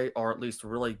great or at least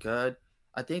really good.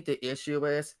 I think the issue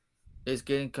is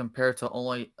getting compared to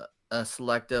only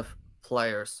selective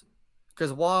players.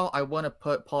 Because while I want to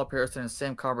put Paul Pierce in the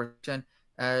same conversation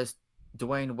as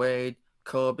Dwayne Wade,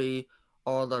 Kobe,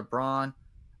 or LeBron,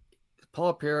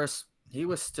 Paul Pierce, he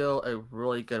was still a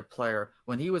really good player.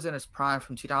 When he was in his prime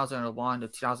from 2001 to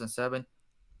 2007,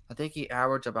 I think he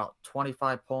averaged about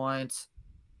 25 points,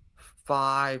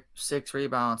 6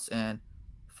 rebounds, and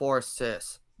 4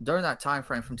 assists. During that time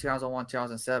frame from 2001 to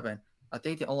 2007, I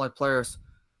think the only players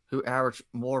who averaged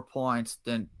more points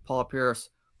than Paul Pierce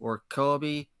were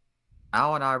Kobe,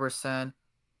 Allen Iverson,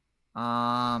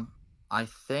 I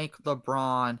think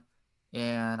LeBron,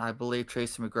 and I believe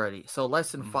Tracy McGrady. So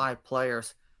less than Mhm. 5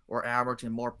 players were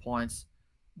averaging more points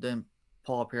than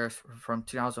Paul Pierce from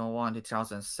 2001 to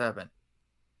 2007.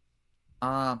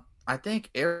 I think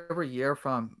every year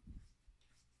from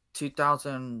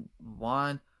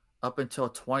 2001 up until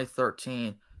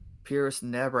 2013, Pierce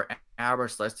never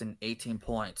averaged less than 18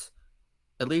 points.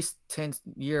 At least 10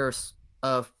 years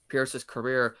of Pierce's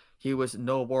career, he was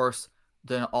no worse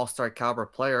than an all-star caliber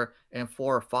player. And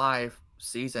 4 or 5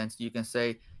 seasons, you can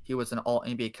say he was an all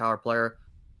NBA caliber player.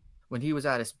 When he was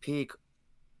at his peak,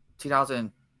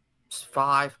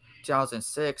 2005,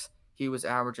 2006, he was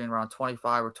averaging around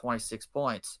 25 or 26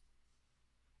 points.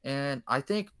 And I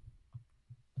think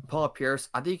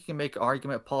you can make an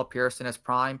argument Paul Pierce in his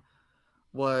prime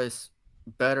was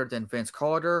better than Vince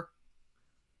Carter,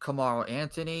 Carmelo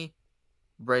Anthony,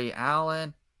 Ray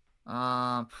Allen,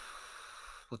 um,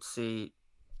 let's see,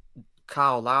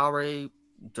 Kyle Lowry,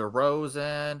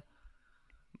 DeRozan,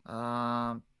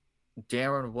 um,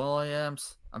 Darren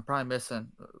Williams. I'm probably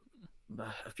missing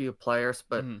a few players,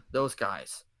 but Mhm. those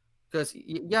guys. Because,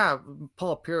 yeah,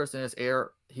 Paul Pierce in his era,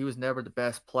 he was never the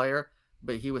best player,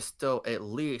 but he was still at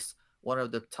least one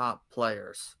of the top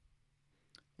players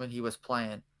when he was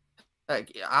playing.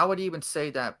 Like, I would even say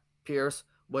that Pierce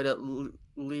would at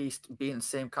least be in the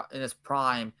same in his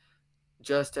prime,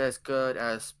 just as good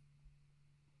as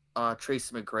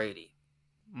Tracy McGrady.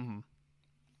 Mhm.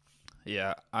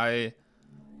 Yeah,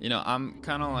 I'm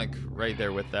kind of like right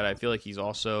there with that. I feel like he's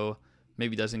also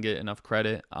maybe doesn't get enough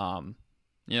credit.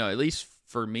 At least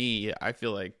for me, I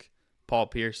feel like Paul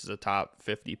Pierce is a top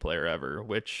 50 player ever,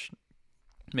 which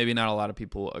maybe not a lot of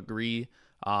people agree.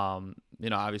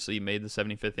 Obviously he made the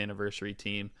 75th anniversary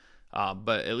team.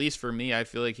 But at least for me, I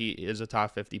feel like he is a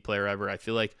top 50 player ever. I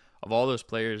feel like of all those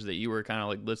players that you were kind of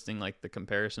like listing like the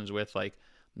comparisons with, like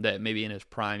that maybe in his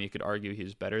prime you could argue he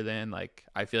was better than, like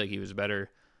I feel like he was better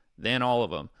than all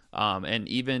of them. And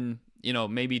even,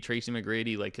 maybe Tracy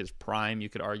McGrady, like his prime, you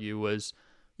could argue was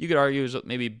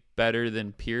maybe better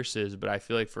than Pierce's, but I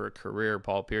feel like for a career,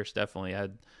 Paul Pierce definitely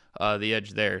had the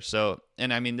edge there. So,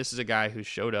 and I mean, this is a guy who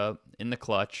showed up in the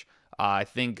clutch. I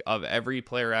think of every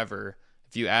player ever,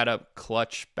 if you add up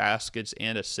clutch baskets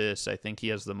and assists, I think he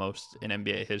has the most in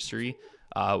NBA history,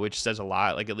 which says a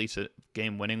lot, like at least a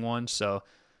game winning one. So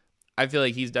I feel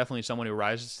like he's definitely someone who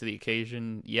rises to the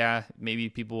occasion. Yeah, maybe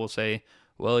people will say,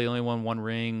 well, he only won one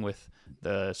ring with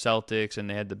the Celtics and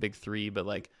they had the big three, but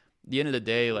like at the end of the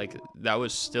day, like that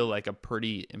was still like a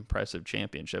pretty impressive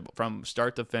championship from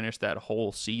start to finish that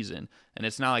whole season. And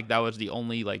it's not like that was the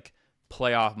only like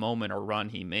playoff moment or run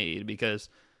he made, because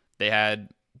they had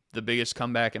the biggest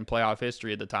comeback in playoff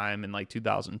history at the time in like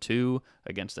 2002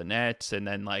 against the Nets, and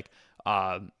then like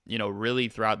really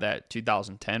throughout that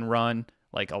 2010 run,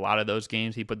 like a lot of those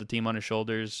games he put the team on his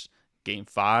shoulders. Game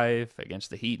 5 against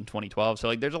the Heat in 2012. So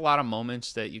like there's a lot of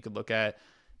moments that you could look at.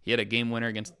 He had a game winner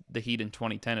against the Heat in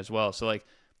 2010 as well. So like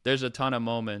there's a ton of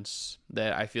moments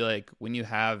that I feel like when you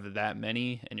have that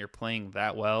many and you're playing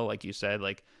that well, like you said,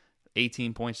 like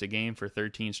 18 points a game for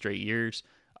 13 straight years,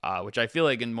 which I feel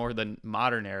like in more than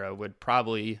modern era would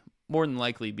probably more than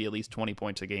likely be at least 20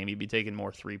 points a game. He'd be taking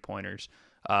more 3-pointers.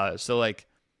 So like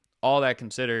all that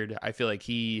considered, I feel like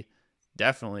he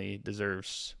definitely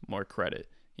deserves more credit.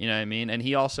 You know what I mean? And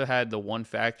he also had the one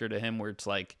factor to him where it's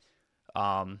like,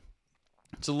 um,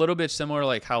 it's a little bit similar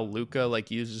like how Luka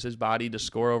like uses his body to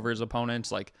score over his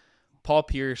opponents. Like Paul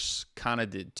Pierce kind of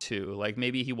did too. Like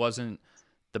maybe he wasn't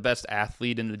the best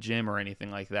athlete in the gym or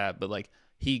anything like that, but like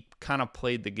he kind of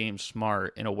played the game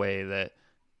smart in a way that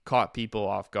caught people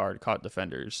off guard, caught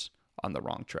defenders on the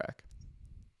wrong track.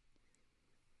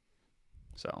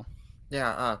 So,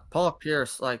 Yeah, Paul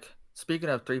Pierce, like speaking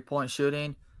of 3-point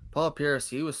shooting, Paul Pierce,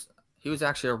 he was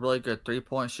actually a really good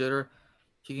 3-point shooter.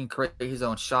 He can create his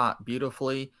own shot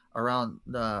beautifully around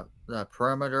the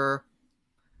perimeter.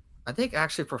 I think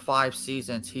actually for 5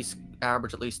 seasons he's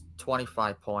averaged at least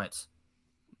 25 points.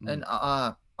 mm, And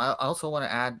I also want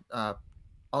to add,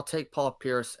 I'll take Paul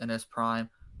Pierce in his prime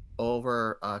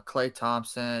over Klay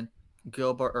Thompson,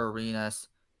 Gilbert Arenas,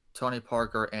 Tony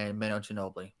Parker, and Manu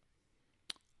Ginobili.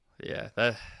 yeah,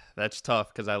 that's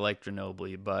tough because I like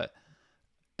Ginobili, but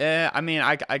I mean,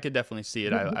 I could definitely see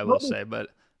it. I will Ginobili, say, but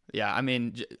yeah, I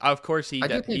mean, of course I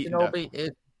do think he Ginobili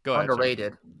is go ahead, sorry.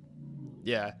 underrated.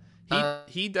 Yeah, Uh,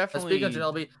 he Speaking of definitely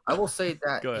Ginobili, I will say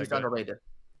that go ahead, he's go ahead. underrated.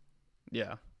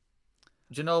 Yeah.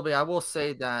 Ginobili, I will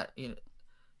say that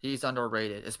he's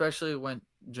underrated, especially when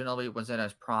Ginobili was in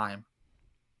his prime.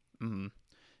 hmm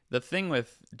The thing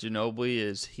with Ginobili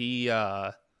is he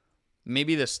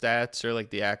maybe the stats or like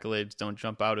the accolades don't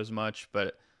jump out as much,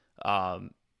 but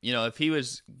if he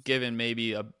was given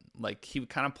maybe a like he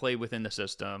kind of played within the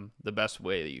system the best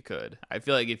way that you could. I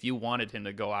feel like if you wanted him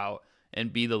to go out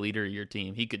and be the leader of your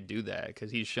team, he could do that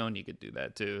because he's shown he could do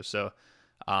that too. So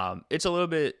it's a little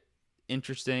bit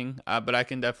interesting, but I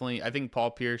think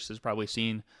Paul Pierce is probably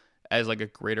seen as like a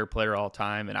greater player all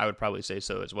time, and I would probably say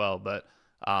so as well. But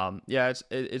yeah,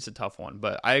 it's a tough one,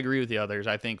 but I agree with the others.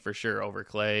 I think for sure over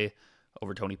Clay,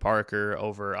 over Tony Parker,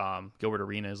 over Gilbert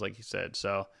Arenas, like you said.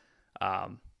 So,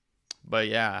 but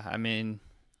yeah, I mean,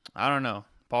 I don't know.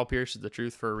 Paul Pierce is the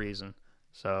truth for a reason,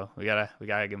 so we gotta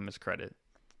give him his credit.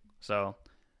 So,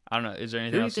 I don't know. Is there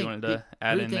Who anything do you else you think? wanted to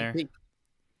Who add do you in think? there?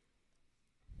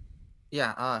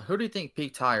 Yeah. Who do you think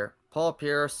peaked higher, Paul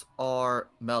Pierce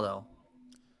or Melo?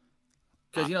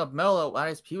 Uh, Because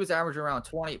Melo, he was averaging around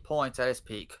 20 points at his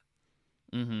peak.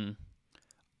 mm-hmm.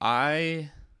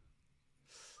 I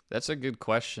That's a good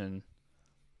question,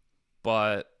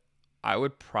 but I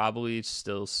would probably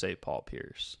still say Paul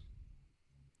Pierce.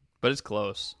 But it's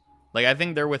close. Like I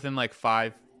think they're within like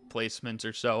 5 placements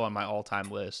or so on my all-time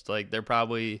list. Like they're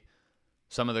probably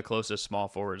some of the closest small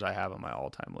forwards I have on my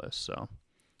all-time list. So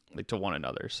like to one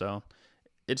another. So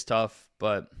it's tough,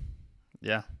 but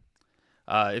yeah.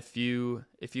 If you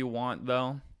want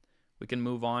though, we can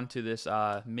move on to this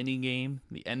mini game,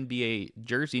 the NBA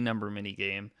jersey number mini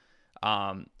game.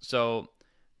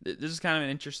 This is kind of an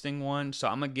interesting one. So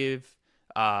I'm gonna give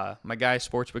my guy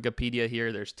Sports Wikipedia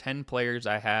here. There's 10 players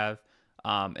I have,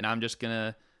 and I'm just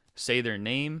gonna say their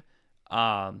name,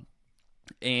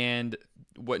 and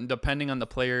what depending on the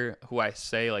player who I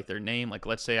say, like their name. Like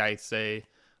let's say I say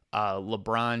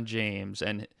LeBron James,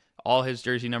 and all his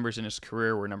jersey numbers in his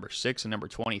career were number 6 and number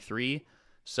 23.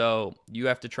 So you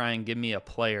have to try and give me a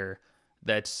player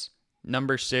that's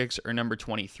number 6 or number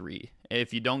 23.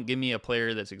 If you don't give me a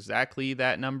player that's exactly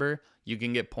that number, you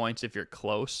can get points if you're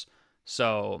close.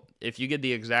 So if you get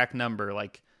the exact number,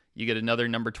 like you get another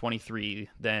number 23,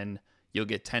 then you'll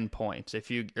get 10 points.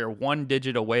 If you're 1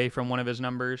 digit away from one of his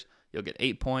numbers, you'll get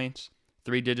 8 points.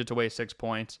 3 digits away, 6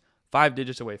 points. 5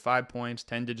 digits away, 5 points.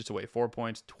 10 digits away, 4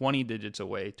 points. 20 digits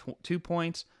away, 2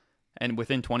 points. And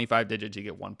within 25 digits, you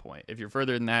get 1 point. If you're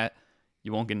further than that,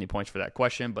 you won't get any points for that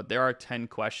question. But there are 10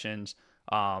 questions.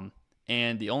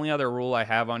 And the only other rule I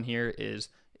have on here is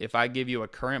if I give you a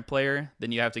current player,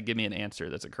 then you have to give me an answer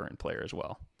that's a current player as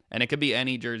well. And it could be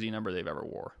any jersey number they've ever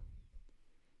wore.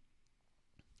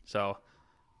 So,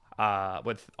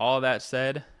 with all that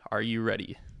said, are you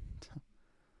ready?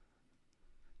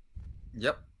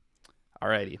 Yep.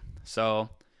 Alrighty. So,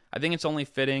 I think it's only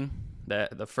fitting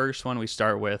that the first one we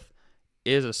start with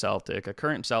is a Celtic, a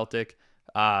current Celtic.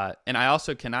 And I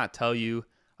also cannot tell you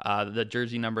the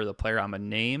jersey number of the player I'm a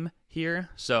name here.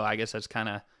 So I guess that's kind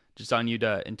of just on you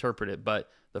to interpret it. But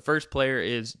the first player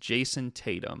is Jason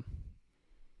Tatum.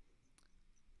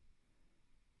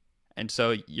 And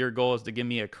so your goal is to give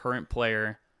me a current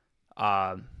player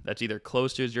that's either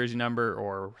close to his jersey number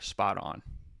or spot on.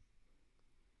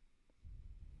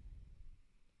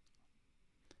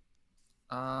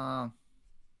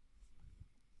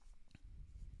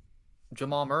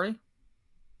 Jamal Murray.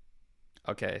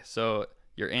 Okay, so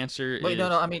your answer Wait, no, is.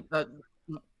 no. I mean,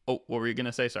 Oh, what were you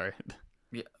gonna say? Sorry.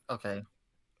 yeah, okay.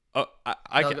 Oh,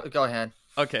 I No, can. go ahead.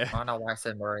 Okay. I don't know why I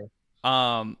said Murray.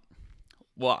 Um.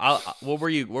 Well, what were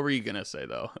you gonna say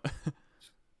though?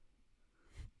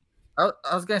 I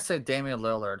was gonna say Damian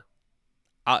Lillard.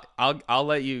 I'll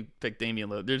let you pick Damian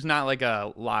Lillard. There's not like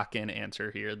a lock in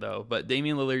answer here though, but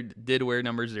Damian Lillard did wear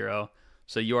number 0,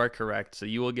 so you are correct. So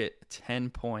you will get 10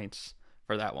 points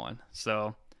for that one.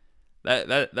 So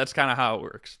that's kind of how it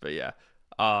works. But yeah,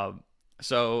 um,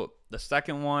 so the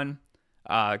second one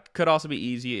could also be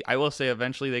easy. I will say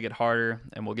eventually they get harder,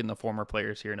 and we'll get into former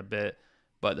players here in a bit.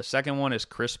 But the second one is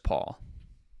Chris Paul.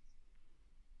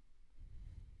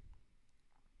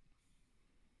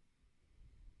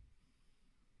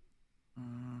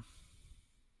 Mm,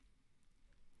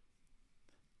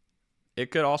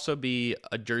 It could also be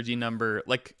a jersey number,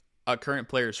 like a current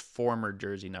player's former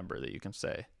jersey number that you can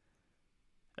say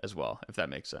as well, if that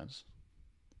makes sense.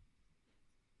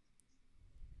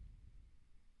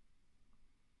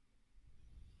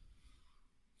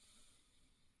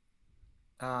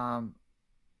 um,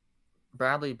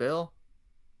 Bradley Bill.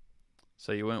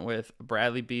 So you went with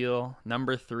Bradley Beal,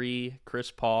 number 3.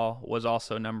 Chris Paul was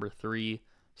also number 3.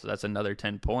 So that's another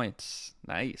 10 points.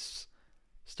 Nice.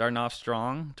 Starting off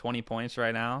strong, 20 points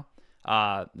right now.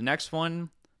 The next one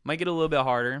might get a little bit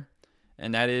harder,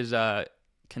 and that is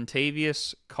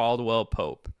Contavious Caldwell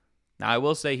Pope. Now I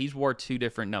will say he's wore 2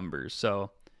 different numbers,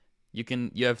 so you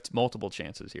have multiple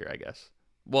chances here, I guess.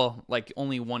 Well, like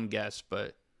only one guess,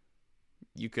 but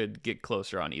you could get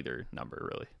closer on either number,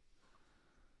 really.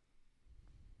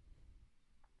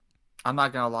 I'm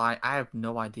not gonna lie, I have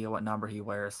no idea what number he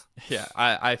wears. Yeah,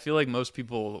 I feel like most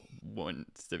people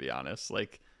wouldn't, to be honest.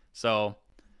 Like, so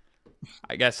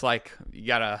I guess like you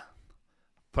gotta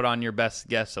put on your best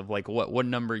guess of like what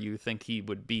number you think he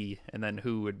would be, and then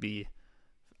who would be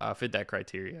fit that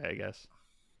criteria, I guess.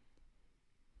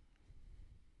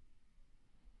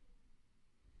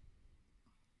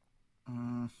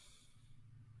 Mm,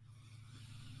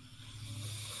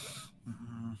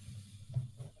 mm,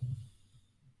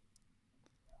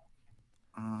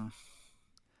 mm.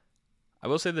 I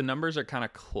will say the numbers are kind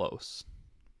of close,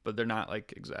 but they're not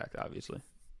like exact, obviously.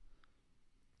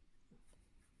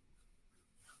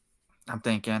 I'm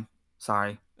thinking.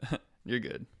 Sorry. You're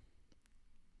good.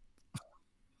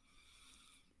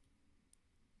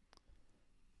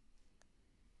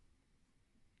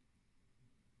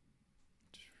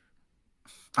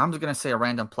 I'm just gonna say a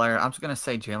random player. I'm just gonna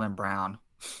say Jalen Brown.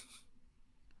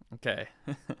 Okay.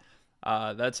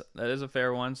 That is a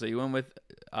fair one. So you went with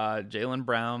Jalen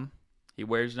Brown. He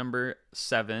wears number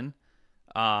 7.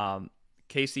 Um,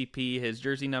 KCP, his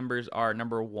jersey numbers are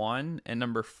number 1 and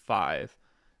number 5.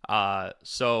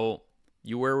 So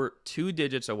you were 2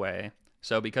 digits away.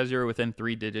 So because you were within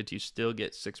 3 digits, you still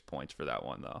get 6 points for that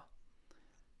one, though.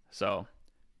 So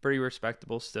pretty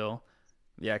respectable still.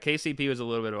 Yeah, KCP was a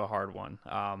little bit of a hard one.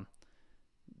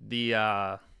 The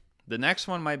uh, the next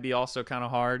one might be also kind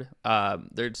of hard.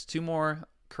 There's 2 more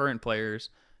current players.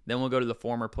 Then we'll go to the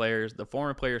former players. The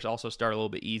former players also start a little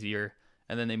bit easier,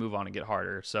 and then they move on and get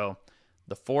harder. So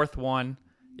the fourth one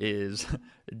is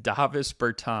Davis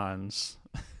Bertans.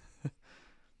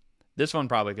 This one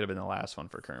probably could have been the last one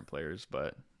for current players,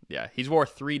 but yeah, he's wore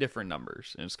 3 different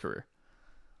numbers in his career.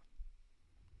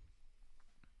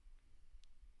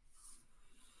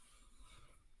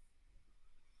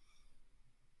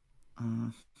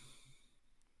 Mm,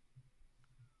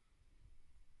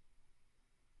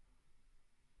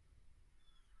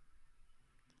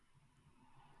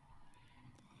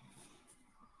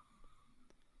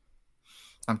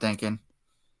 I'm thinking.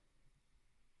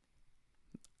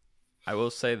 I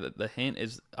will say that the hint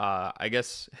is, I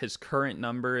guess his current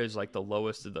number is like the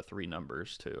lowest of the 3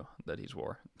 numbers too that he's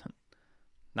wore.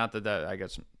 Not that I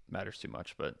guess matters too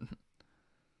much, but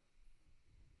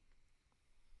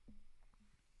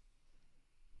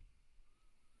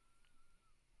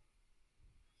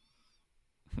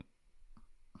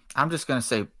I'm just gonna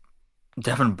say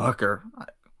Devin Booker.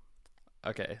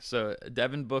 okay. So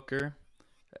Devin Booker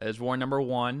is worn number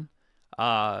 1.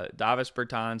 Davis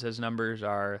Bertans, his numbers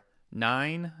are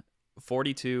 9,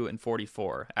 42, and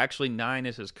 44. Actually, 9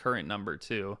 is his current number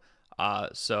too.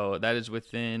 So that is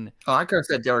within. Oh, I could have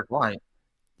said Derek White.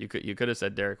 You could have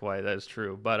said Derek White. That is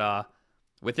true, but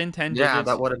within 10 Yeah, digits,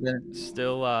 that would have been.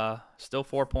 still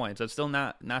 4 points. That's still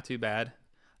not too bad.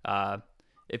 Uh,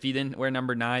 if he didn't wear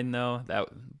number 9 though, that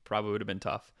probably would have been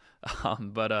tough.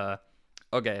 But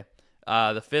okay.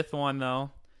 The fifth one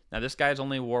though. Now this guy's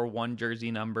only wore 1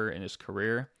 jersey number in his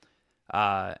career,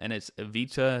 and it's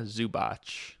Ivica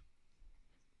Zubac.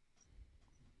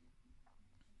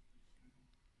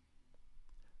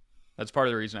 That's part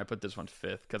of the reason I put this one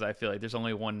fifth, because I feel like there's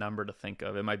only 1 number to think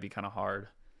of. It might be kind of hard.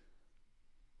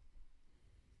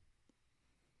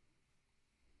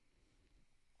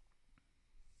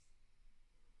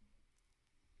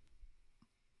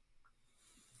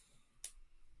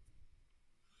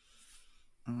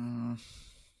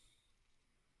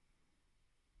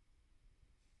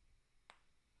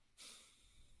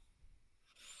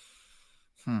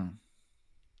 Hmm.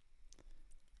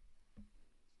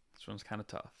 This one's kind of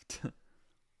tough.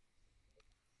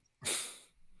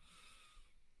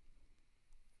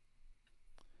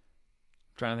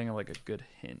 Trying to think of like a good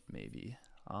hint, maybe.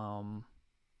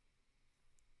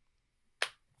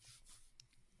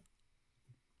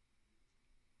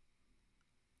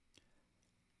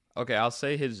 Okay, I'll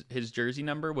say his jersey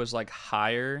number was like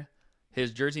higher.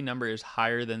 His jersey number is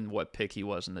higher than what pick he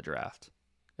was in the draft,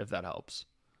 if that helps.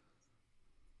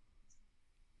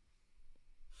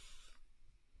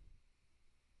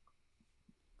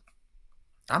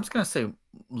 I'm just gonna say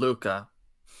Luca.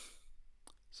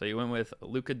 So you went with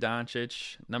Luka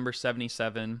Doncic, number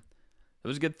 77. It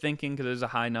was good thinking because it was a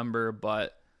high number,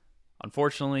 but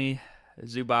unfortunately,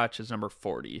 Zubac is number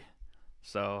 40.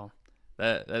 So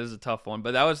that is a tough one,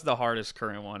 but that was the hardest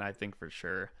current one, I think, for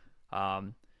sure.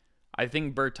 Um, I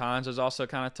think Bertans is also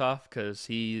kind of tough because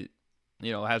he,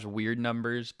 has weird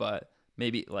numbers, but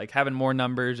maybe like having more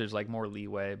numbers, there's like more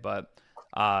leeway. But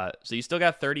so you still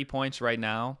got 30 points right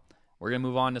now. We're gonna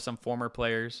move on to some former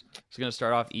players. It's gonna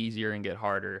start off easier and get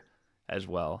harder as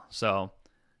well. So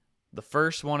the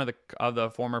first one of the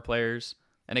former players,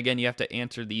 and again, you have to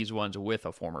answer these ones with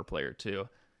a former player too,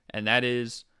 and that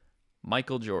is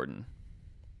Michael Jordan.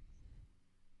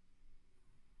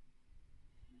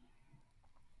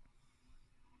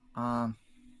 Um,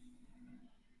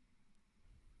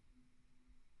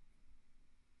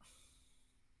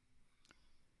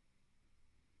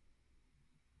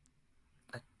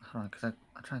 hold on, because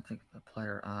I'm trying to think of the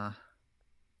player.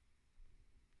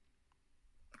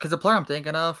 Because the player I'm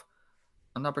thinking of,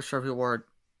 I'm not sure if he wore.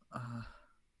 Uh,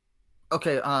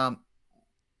 okay.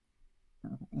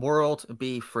 World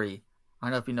Be Free. I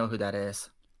don't know if you know who that is.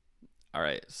 All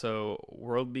right, so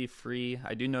World Be Free.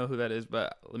 I do know who that is,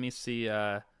 but let me see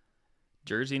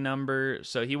jersey number.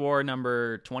 So he wore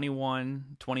number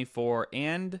 21, 24,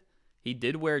 and he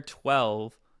did wear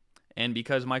 12. And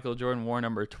because Michael Jordan wore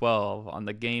number 12 on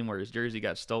the game where his jersey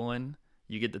got stolen,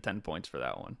 you get the 10 points for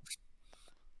that one.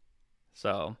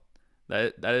 So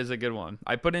that is a good one.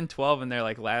 I put in 12 in there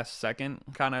like last second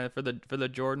kind of for the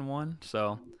Jordan one.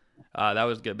 So that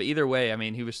was good. But either way, I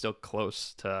mean, he was still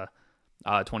close to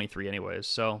 23 anyways.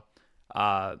 So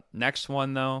next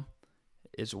one though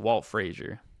is Walt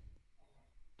Frazier,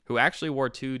 who actually wore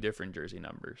two different jersey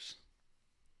numbers,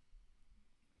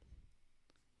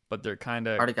 but they're kind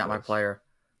I of already got my close. player.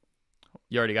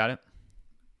 You already got it?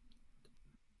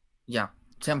 Yeah,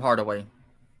 Tim Hardaway.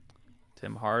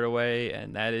 Tim Hardaway,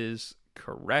 and that is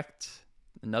correct.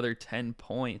 Another 10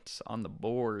 points on the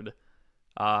board.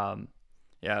 Um,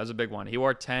 yeah, it was a big one. He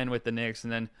wore 10 with the Knicks,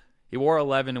 and then he wore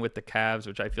 11 with the Cavs,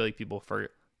 which I feel like people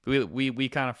forget. We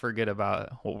kind of forget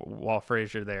about Walt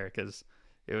Frazier there because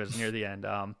it was near the end.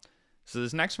 So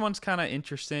this next one's kind of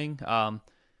interesting.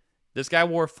 This guy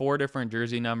wore four different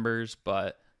jersey numbers,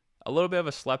 but a little bit of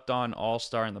a slept-on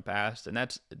all-star in the past, and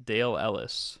that's Dale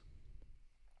Ellis.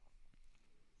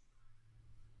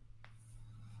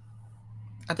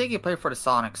 I think he played for the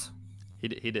Sonics. He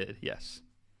did, yes.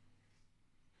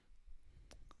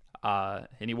 And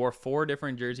he wore four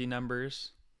different jersey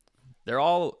numbers. They're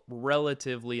all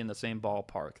relatively in the same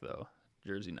ballpark, though,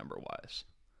 jersey number wise.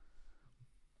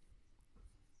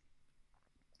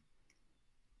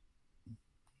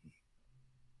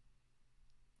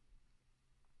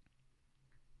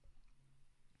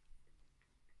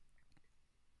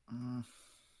 Mm,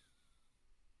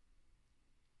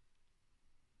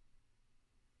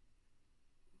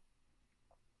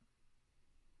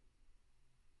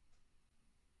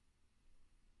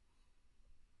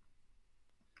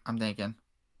 I'm thinking.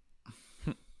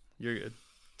 You're good.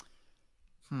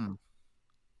 Hmm.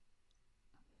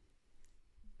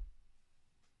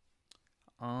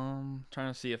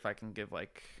 Trying to see if I can give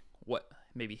like what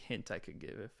maybe hint I could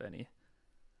give, if any.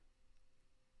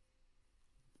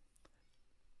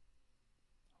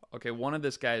 Okay, one of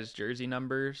this guy's jersey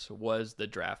numbers was the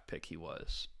draft pick he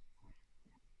was.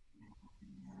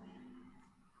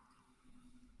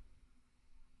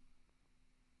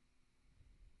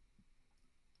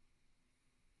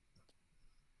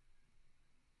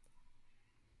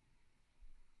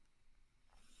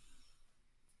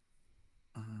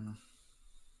 Mm.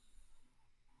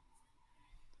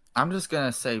 I'm just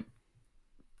gonna say,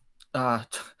 uh,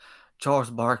 Charles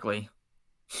Barkley.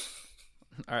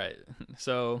 All right,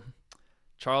 so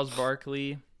Charles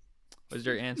Barkley was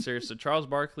your answer. So Charles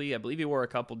Barkley, I believe he wore a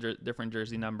couple different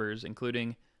jersey numbers,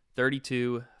 including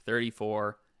 32,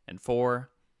 34, and 4.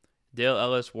 Dale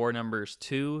Ellis wore numbers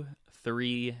 2,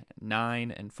 3,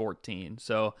 9, and 14.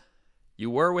 So you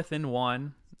were within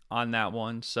one on that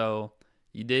one. So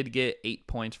you did get 8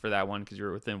 points for that one because you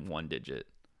were within one digit.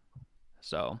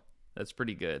 So that's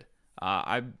pretty good.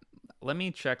 I Let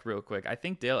me check real quick. I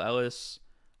think Dale Ellis,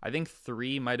 I think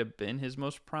 3 might have been his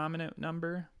most prominent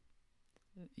number.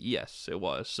 Yes, it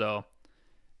was. So,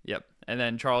 yep. And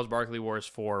then Charles Barkley wore his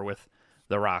 4 with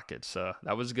the Rockets. So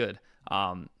that was good.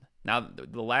 Now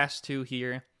the last 2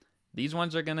 here, these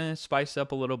ones are gonna spice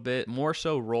up a little bit, more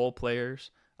so role players.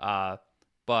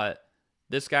 But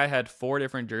this guy had 4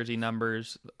 different jersey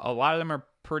numbers. A lot of them are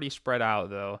pretty spread out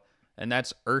though, and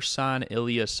that's Ersan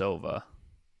Ilyasova.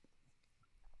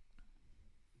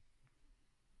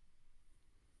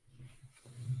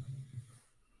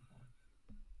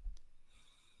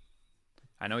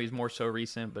 I know he's more so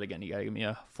recent, but again, you gotta give me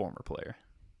a former player.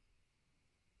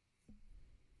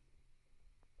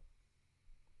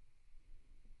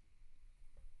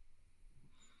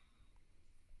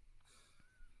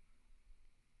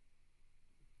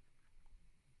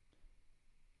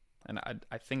 And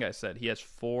I think I said he has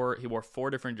 4. He wore 4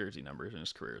 different jersey numbers in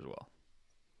his career as well.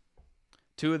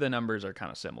 2 of the numbers are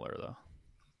kind of similar though.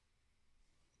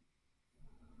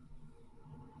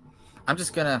 I'm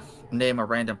just gonna name a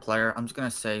random player. I'm just gonna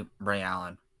say Ray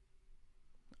Allen.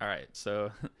 All right,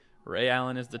 so Ray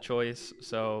Allen is the choice.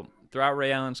 So throughout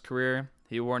Ray Allen's career,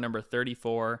 he wore number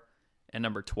 34 and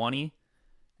number 20,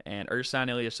 and Ersan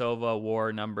Ilyasova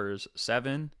wore numbers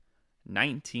 7,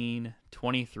 19,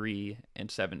 23,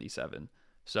 and 77.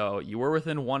 So you were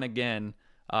within 1 again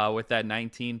with that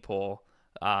 19 pull.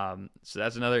 So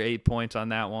that's another 8 points on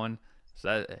that one.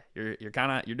 So that,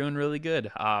 you're doing really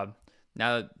good.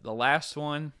 Now the last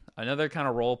one, another kind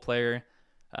of role player.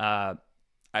 I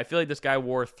feel like this guy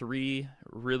wore 3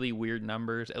 really weird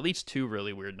numbers, at least 2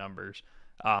 really weird numbers.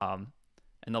 And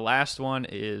the last one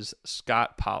is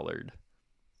Scott Pollard.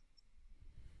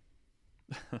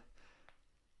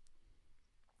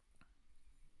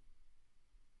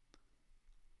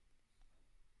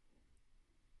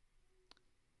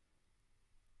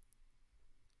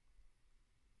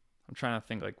 I'm trying to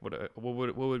think like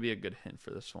what would be a good hint for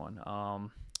this one.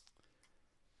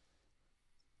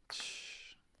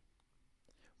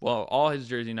 Well, all his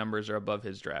jersey numbers are above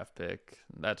his draft pick.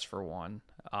 That's for one.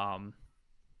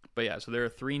 But yeah, so there are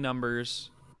 3 numbers.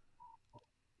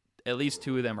 At least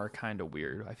 2 of them are kind of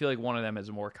weird. I feel like one of them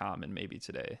is more common maybe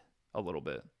today, a little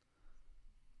bit,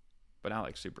 but not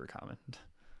like super common.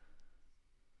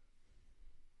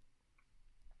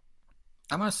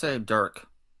 I'm gonna say Dirk.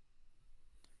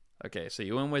 Okay, so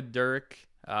you went with Dirk.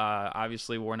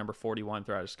 Obviously wore number 41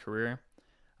 throughout his career.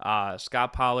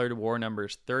 Scott Pollard wore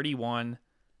numbers 31,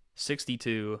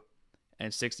 62,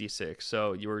 and 66.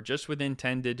 So you were just within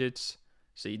 10 digits.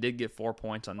 So you did get 4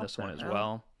 points on this one as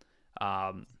well.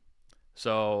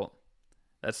 So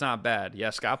that's not bad. Yeah,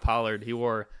 Scott Pollard, he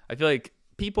wore, I feel like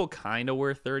people kind of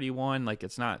wear 31. Like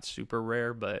it's not super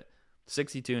rare, but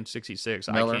 62 and 66,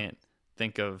 Miller. I can't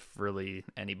think of really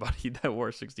anybody that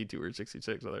wore 62 or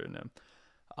 66 other than him.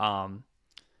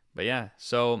 But yeah,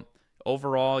 so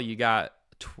overall you got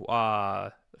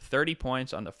 30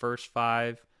 points on the first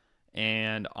 5,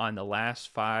 and on the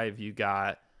last 5 you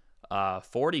got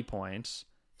 40 points.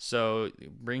 So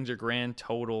it brings your grand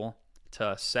total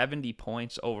to 70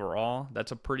 points overall.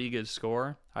 That's a pretty good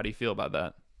score. How do you feel about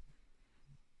that?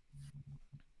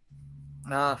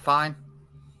 Fine,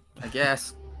 I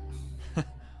guess.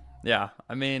 Yeah,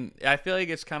 I mean, I feel like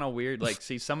it's kind of weird. Like,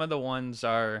 see, some of the ones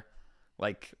are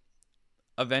like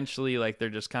eventually like they're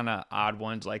just kind of odd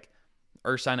ones, like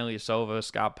Ersan Ilyasova,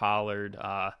 Scott Pollard,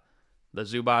 the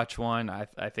Zubac one.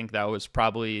 I think that was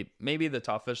probably maybe the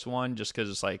toughest one, just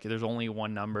because it's like there's only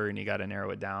one number and you got to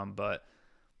narrow it down. But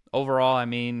overall, I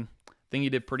mean, I think you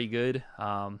did pretty good.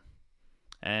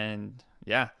 And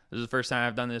yeah, this is the first time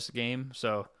I've done this game,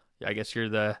 so I guess you're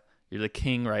the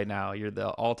king right now. You're the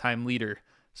all-time leader.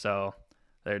 So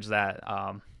there's that.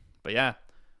 But yeah,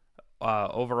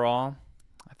 overall,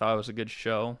 I thought it was a good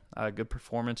show, a good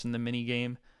performance in the mini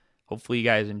game. Hopefully you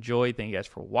guys enjoyed. Thank you guys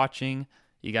for watching.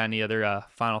 You got any other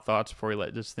final thoughts before we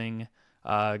let this thing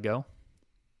go?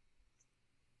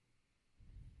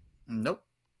 Nope.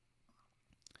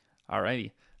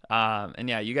 Alrighty. And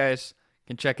yeah, you guys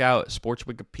can check out Sports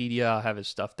Wikipedia. I'll have his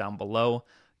stuff down below.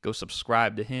 Go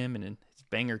subscribe to him and his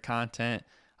banger content.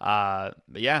 But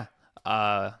yeah,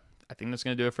 I think that's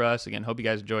going to do it for us. Again, hope you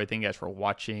guys enjoyed. Thank you guys for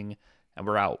watching, and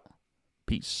we're out.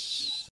 Peace.